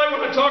said, she don't like when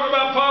I talk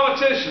about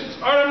politicians.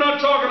 All right, I'm not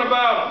talking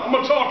about them. I'm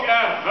going to talk at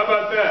them. How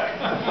about that?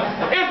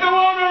 If there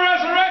were no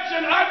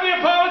resurrection, I'd be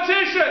a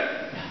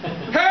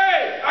politician.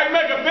 Hey, I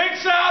make a big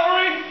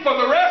salary for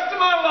the rest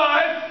of my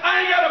life.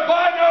 I ain't got to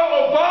buy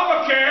no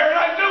Obamacare, and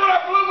I do what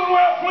I blooming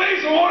well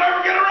please and won't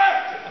ever get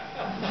arrested.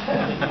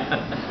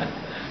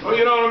 Well,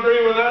 you don't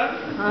agree with that?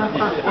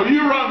 Well,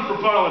 you run for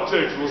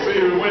politics. We'll see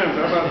who wins.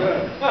 How about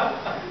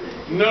that?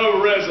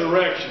 No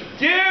resurrection.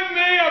 Give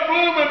me a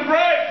blooming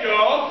break,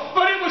 y'all.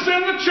 But it was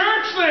in the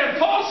church then.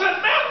 Paul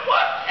said, man,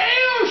 what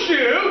ails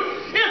you?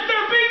 If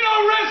there be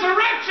no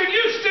resurrection,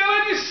 you're still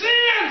in your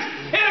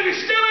sins. And if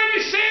you're still in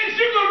your sins,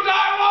 you're going to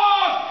die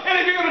lost.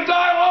 And if you're going to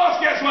die lost,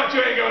 guess what?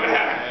 You ain't going to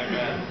have.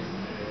 Amen.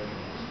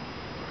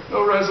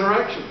 No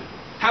resurrection.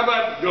 How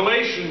about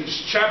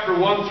Galatians chapter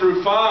 1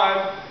 through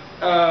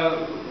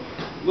 5?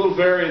 Little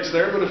variance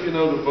there, but if you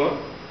know the book.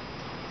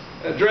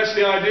 Address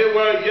the idea,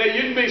 well, yeah,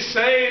 you can be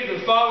saved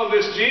and follow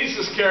this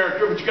Jesus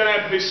character, but you're going to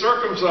have to be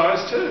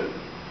circumcised too.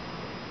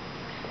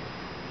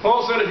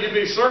 Paul said if you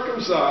be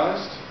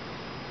circumcised,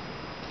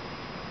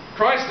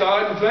 Christ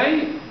died in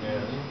vain.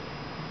 Yes.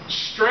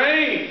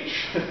 Strange,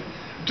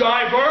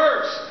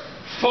 diverse,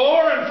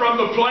 foreign from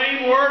the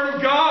plain Word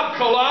of God.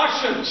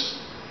 Colossians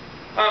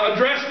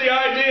address the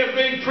idea of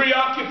being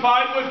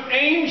preoccupied with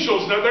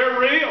angels. Now, they're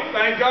real.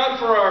 Thank God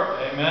for our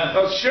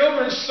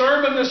children's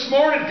sermon this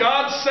morning.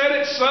 God said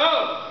it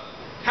so.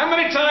 How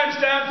many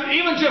times down through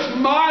even just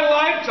my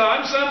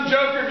lifetime, some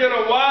joker get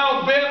a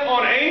wild bit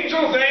on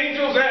angels,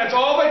 that's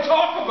all they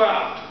talk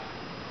about.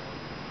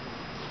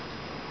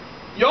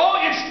 Y'all,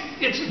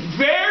 it's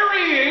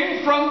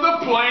varying from the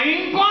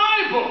plain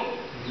Bible.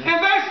 And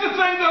that's the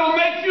thing that will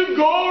make you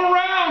go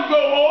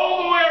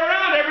all the way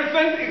around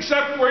everything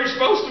except where you're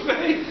supposed to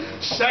be.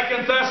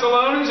 2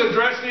 Thessalonians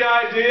address the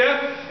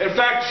idea. In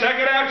fact, check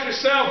it out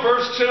yourself,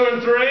 verse 2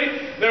 and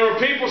 3. There were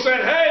people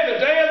saying, hey, the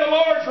day of the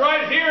Lord's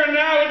right here and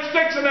now. It's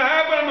fixing to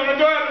happen. I'm going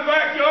to go out in the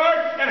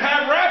backyard and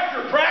have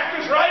rapture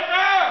practice right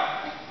now.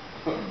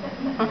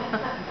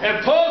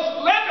 And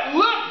Paul,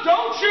 look,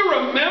 don't you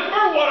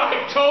remember what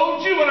I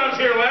told you when I was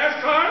here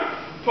last time?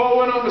 Paul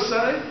went on to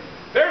say,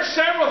 there are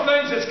several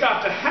things that's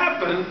got to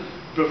happen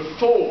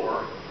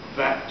before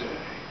that day.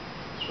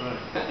 That's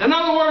right. In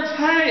other words,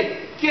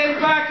 hey, get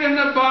back in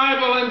the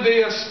Bible and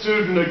be a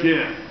student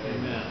again.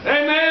 Amen.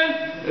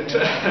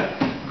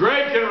 Amen?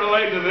 Greg can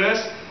relate to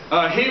this.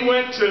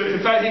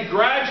 In fact, he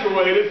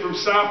graduated from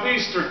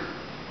Southeastern.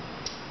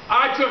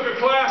 I took a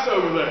class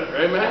over there.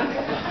 Amen?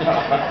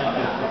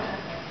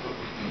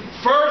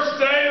 First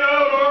day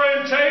of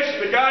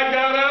orientation, the guy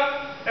got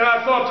up, and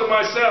I thought to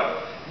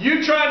myself,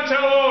 you try and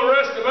tell all the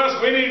rest of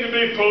us we need to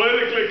be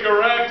politically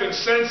correct and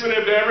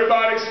sensitive to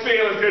everybody's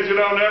feelings because you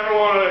don't ever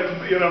want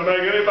to,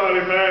 make anybody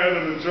mad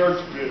in the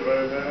church pew.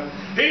 Amen.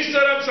 He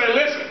stood up and said,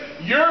 listen,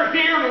 you're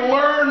here to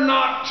learn,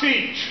 not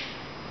teach.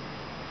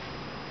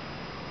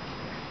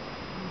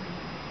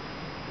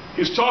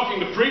 He's talking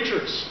to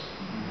preachers.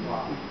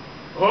 Wow.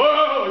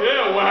 Oh,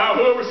 yeah, wow,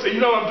 whoever said,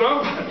 you know what I'm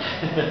talking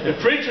about. The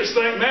preachers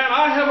think, man,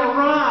 I have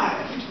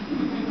arrived.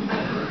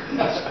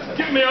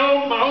 Give me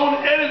my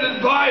own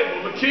edited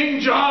Bible, the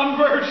King John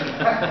Version.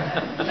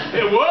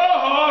 And, whoa,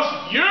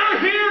 Hoss, you're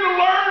here to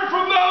learn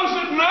from those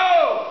that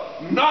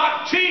know,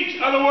 not teach.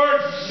 In other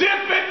words, zip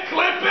it,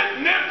 clip it,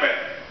 nip it.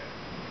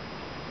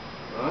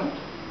 Right?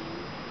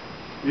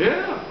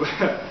 Yeah.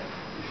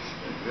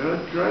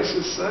 Good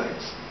gracious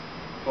sakes.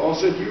 Paul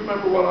said, do you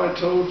remember what I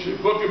told you?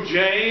 Book of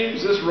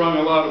James, this rung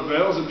a lot of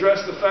bells,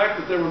 addressed the fact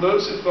that there were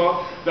those who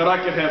thought that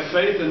I could have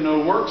faith and no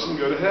works and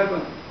go to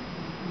heaven.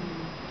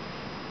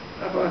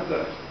 How about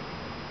that?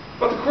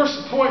 But of course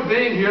the point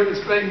being here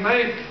that's being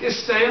made is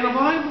stay in the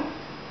Bible.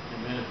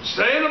 Amen.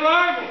 Stay in the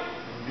Bible.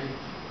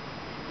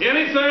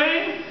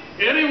 Anything,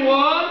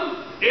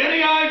 anyone, any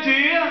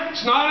idea,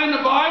 it's not in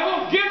the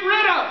Bible, get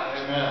rid of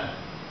it. Amen.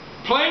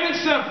 Plain and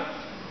simple.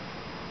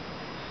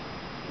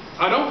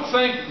 I don't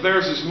think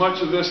there's as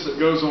much of this that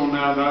goes on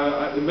now.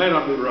 It may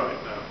not be right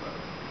now.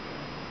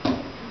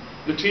 But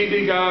the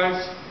TV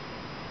guys,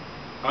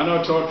 I know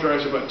I talk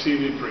trash about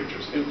TV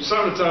preachers. And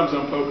some of the times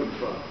I'm poking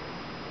fun.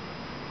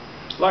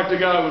 Like the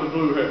guy with the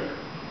blue hair.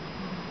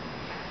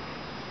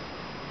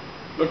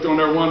 Looked on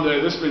there one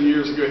day, this has been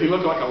years ago, he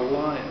looked like a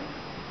lion.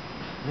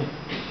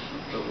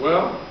 But,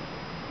 well,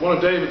 one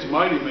of David's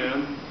mighty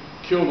men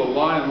killed a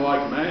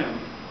lion-like man.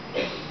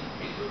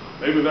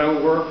 Maybe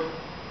that'll work.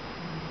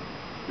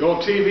 The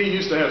old TV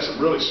used to have some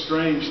really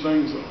strange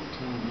things on it.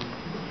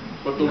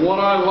 But the one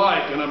I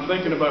like, and I'm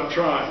thinking about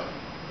trying,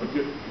 I'll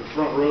get the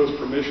front row's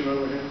permission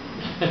over here.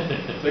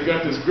 They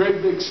got this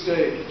great big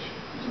stage,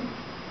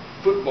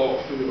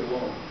 football field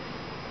long.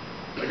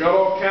 They got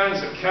all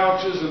kinds of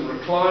couches and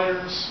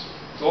recliners.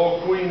 It's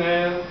all Queen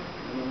Anne.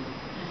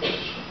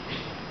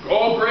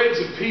 All grades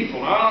of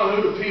people. I don't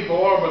know who the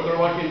people are, but they're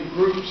like in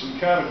groups and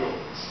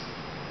categories.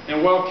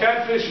 And while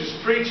Catfish is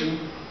preaching,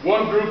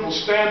 one group will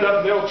stand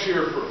up and they'll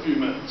cheer for a few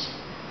minutes.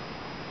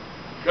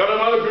 Got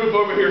another group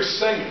over here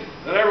singing.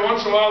 Then every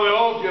once in a while they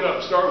all get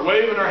up, start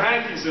waving their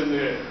hankies in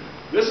the air.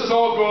 This is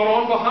all going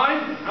on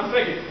behind me. I'm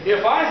thinking,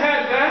 if I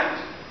had that,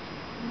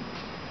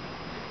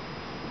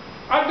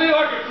 I'd be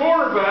like a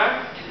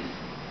quarterback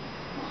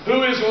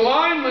who his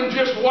lineman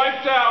just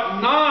wiped out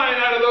 9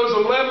 out of those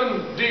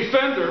 11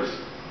 defenders.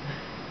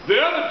 The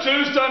other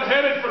 2's done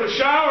headed for the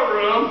shower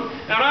room,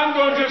 and I'm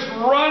going to just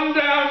run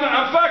down.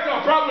 In fact,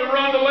 I'll probably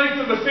run the length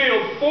of the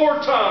field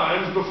 4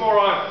 times before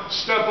I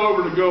step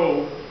over to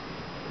goal.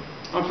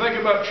 I'm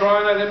thinking about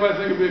trying that. Anybody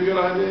think it'd be a good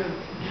idea?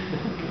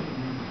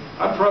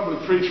 I'd probably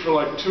preach for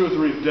like 2 or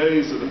 3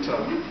 days at a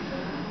time.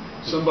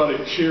 Somebody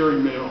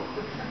cheering me on.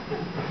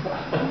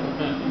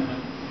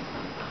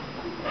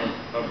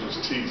 I'm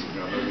just teasing.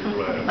 I know you're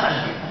glad.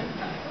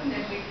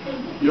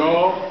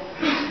 Y'all,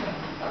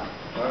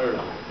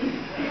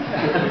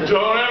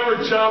 don't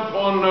ever jump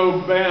on no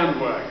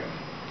bandwagon.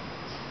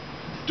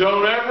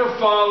 Don't ever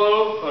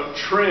follow a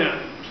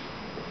trend.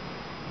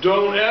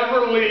 Don't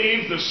ever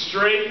leave the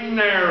straight and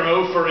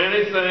narrow for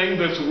anything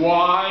that's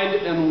wide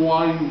and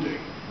winding.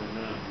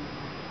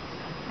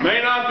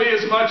 May not be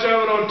as much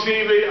of it on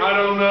TV. I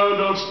don't know.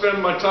 Don't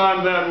spend my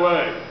time that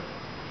way.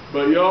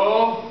 But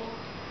y'all,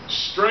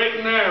 straight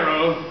and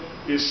narrow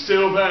is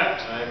still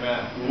that.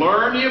 Amen.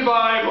 Learn your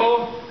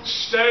Bible,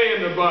 stay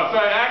in the Bible.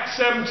 In fact, Acts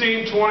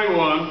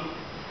 17:21,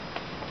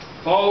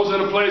 Paul was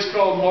at a place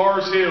called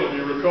Mars Hill. Do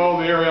you recall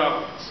the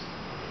Areopagus?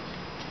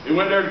 He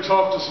went there to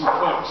talk to some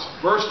folks.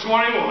 Verse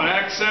 21,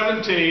 Acts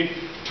 17,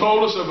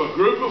 told us of a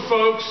group of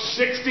folks,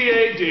 60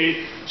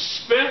 AD,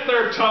 spent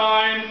their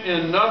time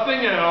in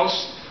nothing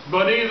else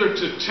but either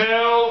to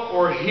tell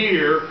or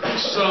hear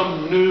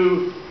some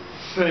new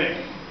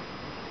thing.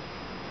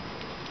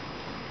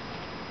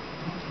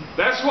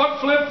 That's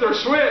what flipped their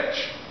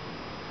switch.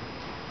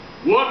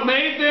 What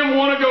made them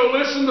want to go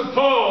listen to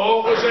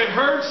Paul was they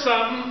heard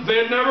something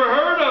they'd never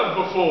heard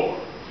of before.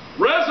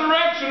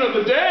 Resurrection of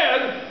the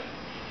dead.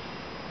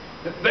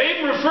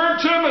 They referred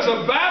to him as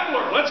a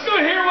babbler. Let's go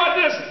hear what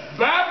this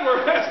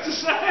babbler has to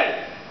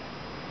say.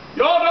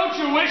 Y'all, don't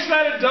you wish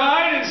that had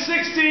died in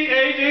 60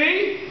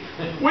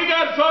 AD? We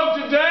got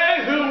folk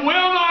today who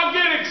will not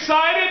get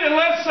excited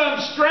unless some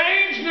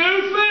strange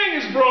new thing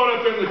is brought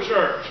up in the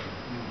church.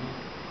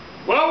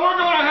 Well, we're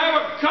going to have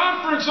a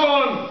conference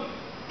on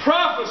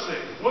prophecy.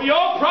 Well,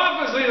 y'all,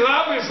 prophecy is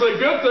obviously a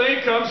good thing.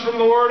 It comes from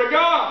the Word of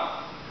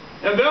God.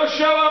 And they'll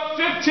show up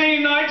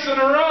 15 nights in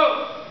a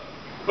row.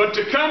 But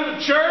to come to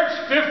church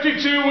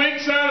 52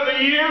 weeks out of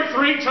the year,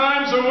 3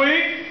 times a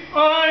week,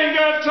 I ain't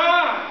got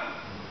time.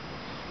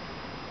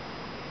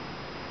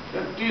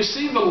 Do you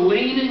see the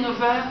leaning of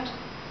that?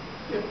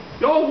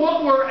 Y'all,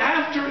 what we're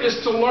after is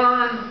to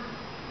learn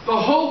the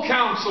whole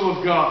counsel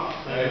of God.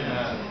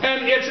 Amen.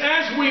 And it's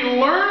as we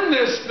learn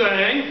this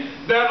thing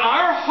that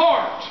our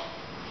heart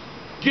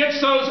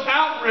gets those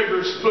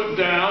outriggers put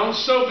down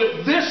so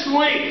that this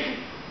week,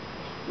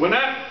 when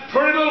that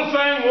pretty little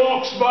thing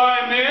walks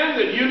by men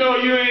that you know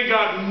you ain't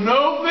got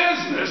no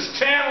business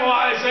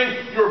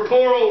tantalizing your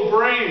poor old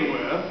brain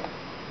with,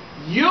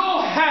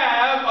 you'll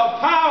have a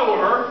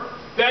power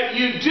that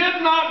you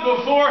did not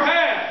before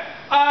have.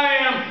 I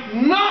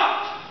am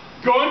not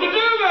going to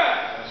do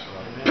that. That's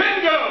right.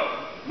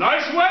 Bingo!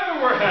 Nice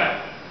weather we're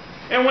having.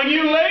 And when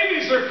you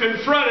ladies are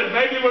confronted,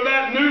 maybe with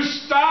that new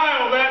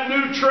style, that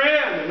new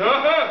trend, and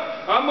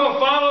I'm going to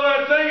follow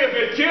that thing if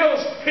it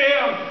kills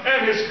him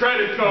and his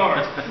credit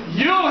cards.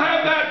 You'll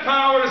have that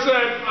power to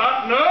say,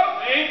 nope,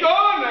 ain't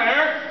going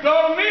there.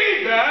 Don't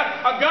need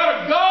that. I've got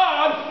a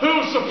God who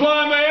will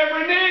supply my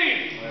every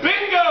need.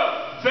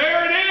 Bingo!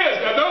 There it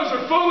is. Now, those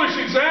are foolish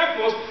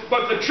examples,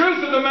 but the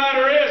truth of the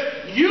matter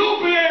is,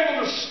 you'll be able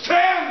to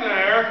stand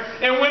there,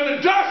 and when the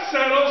dust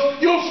settles,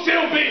 you'll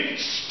still be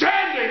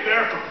standing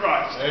there for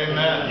Christ.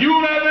 Amen. You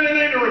won't have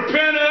anything to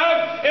repent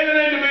of,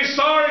 anything to be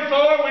sorry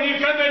for when you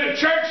come into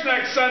church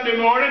next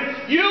Sunday morning.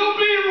 You'll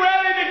be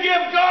ready to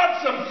give God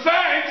some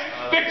thanks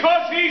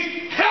because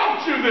He's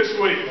helped you this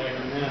week.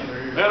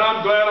 Amen. And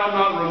I'm glad I'm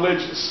not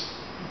religious.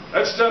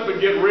 That stuff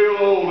would get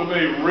real old to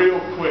me real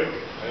quick.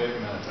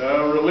 Amen.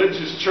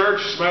 Religious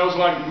church smells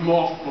like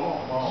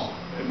mothballs.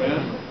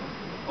 Amen.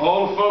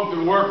 All the folk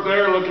that work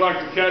there look like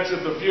the cats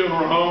at the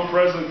funeral home,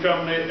 present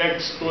company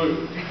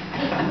excluded.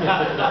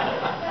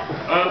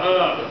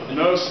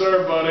 No,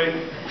 sir, buddy.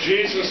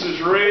 Jesus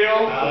is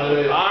real.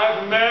 Hallelujah.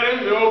 I've met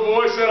him. The old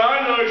boy said,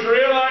 I know he's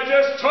real. I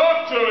just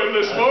talked to him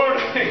this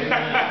morning.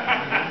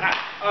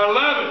 I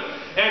love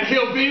it. And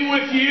he'll be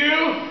with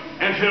you,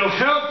 and he'll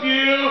help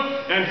you,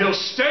 and he'll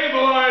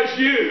stabilize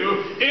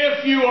you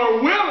if you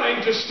are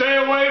willing to stay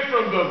away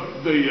from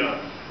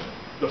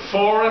the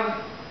foreign,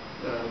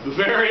 the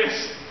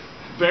various,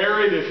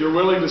 varied, if you're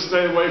willing to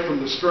stay away from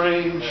the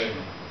strange.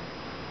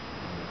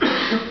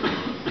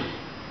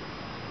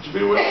 Would you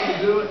be willing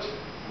to do it?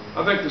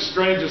 I think the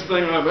strangest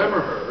thing I've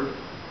ever heard,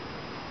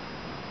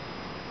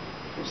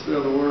 what's the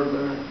other word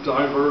there?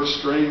 Diverse,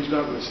 strange,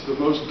 it's the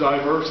most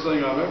diverse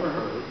thing I've ever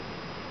heard,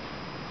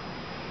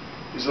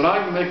 is that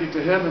I can make it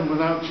to heaven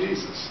without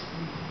Jesus.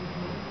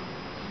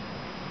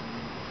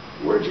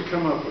 Where'd you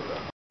come up with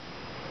that?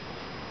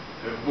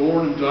 Have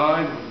born and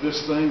died with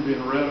this thing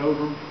being read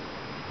over them?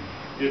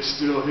 It's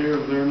still here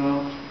and they're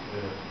not?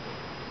 Yeah.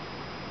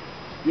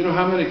 You know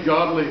how many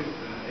godly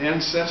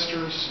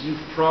ancestors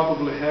you've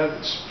probably had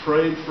that's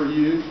prayed for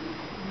you?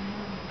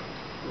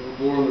 A little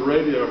boy on the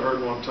radio I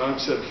heard one time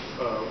said,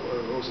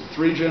 what was it,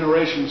 3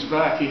 generations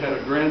back, he had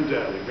a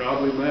granddaddy, a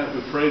godly man,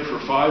 who prayed for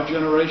 5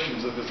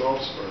 generations of his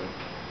offspring.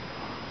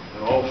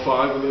 And all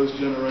 5 of those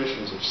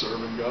generations are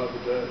serving God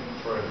today.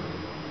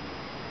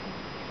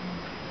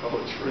 Oh,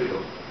 it's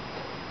real.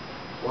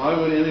 Why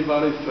would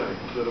anybody think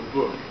that a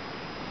book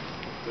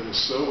that is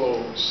so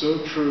old,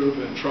 so true,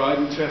 been tried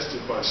and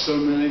tested by so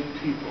many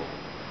people,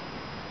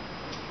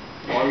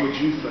 why would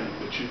you think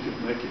that you could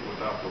make it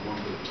without the one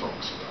that it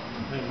talks about?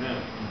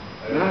 Amen.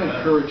 And I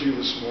encourage you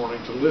this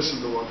morning to listen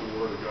to what the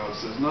Word of God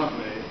says. Not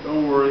me.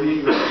 Don't worry, He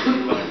ain't going to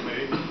be like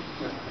me.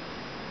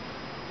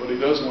 But He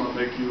does want to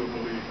make you a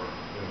believer.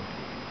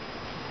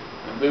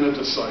 And then a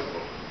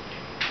disciple.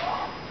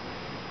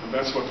 And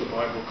that's what the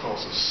Bible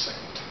calls a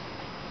saint.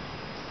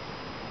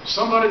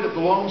 Somebody that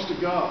belongs to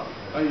God.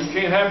 You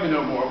can't have me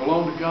no more. I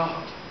belong to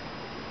God.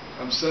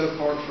 I'm set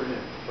apart for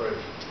Him.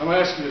 I'm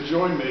going to ask you to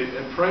join me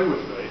and pray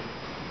with me.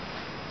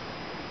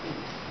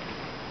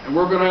 And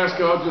we're going to ask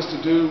God just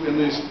to do in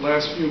these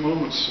last few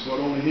moments what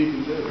only He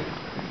can do.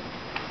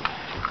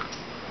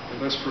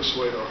 And let's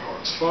persuade our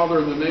hearts. Father,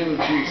 in the name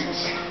of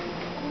Jesus,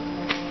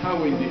 how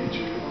we need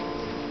You.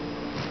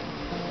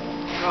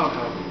 God,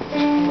 how we need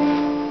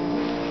You.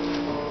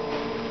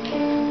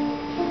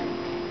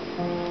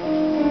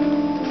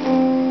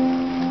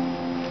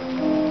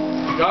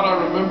 God, I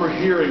remember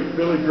hearing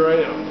Billy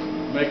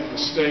Graham make the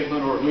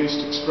statement, or at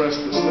least express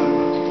the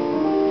sentiment.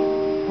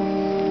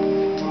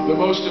 The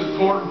most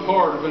important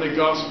part of any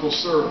gospel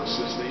service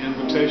is the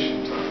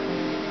invitation time.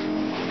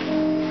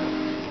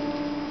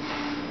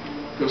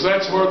 Because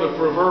that's where the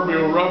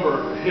proverbial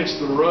rubber hits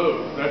the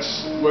road.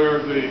 That's where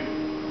the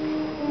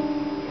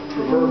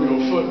proverbial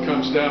foot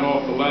comes down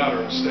off the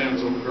ladder and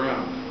stands on the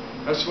ground.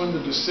 That's when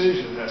the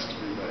decision has to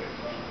be made.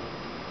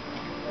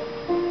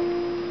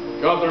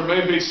 God, there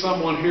may be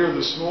someone here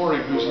this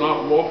morning who's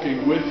not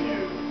walking with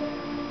You.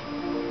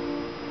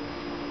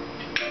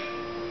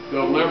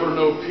 They'll never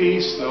know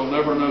peace. They'll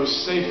never know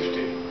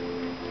safety.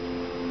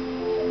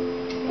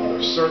 And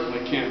there certainly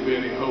can't be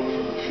any hope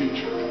for the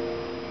future.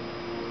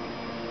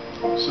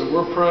 So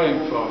we're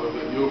praying, Father,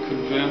 that You'll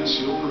convince,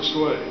 You'll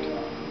persuade,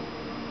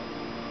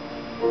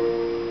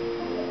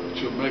 that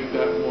You'll make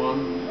that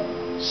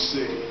one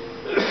see.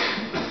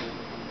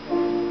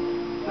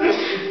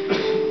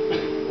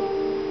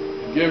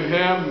 And give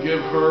him,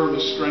 give her the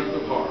strength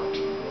of heart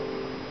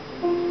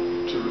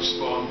to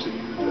respond to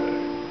You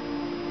today.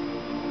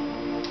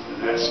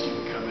 Ask You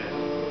to come in.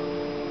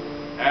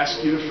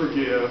 Ask You to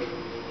forgive.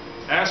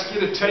 Ask You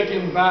to take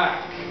him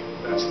back.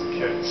 That's the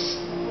case.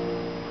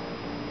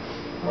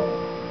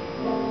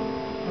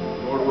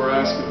 Lord, we're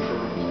asking for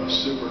a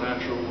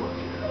supernatural work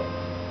here.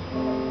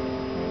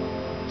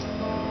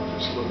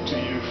 Just look to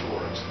You for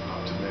it,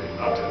 not to me,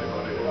 not to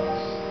anybody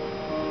else.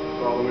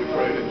 Father, we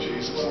pray it in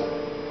Jesus' name.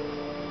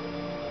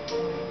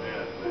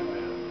 Amen.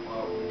 Amen.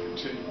 While we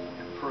continue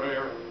in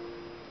prayer,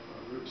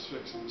 our group's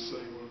fixing to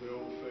sing one of the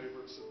old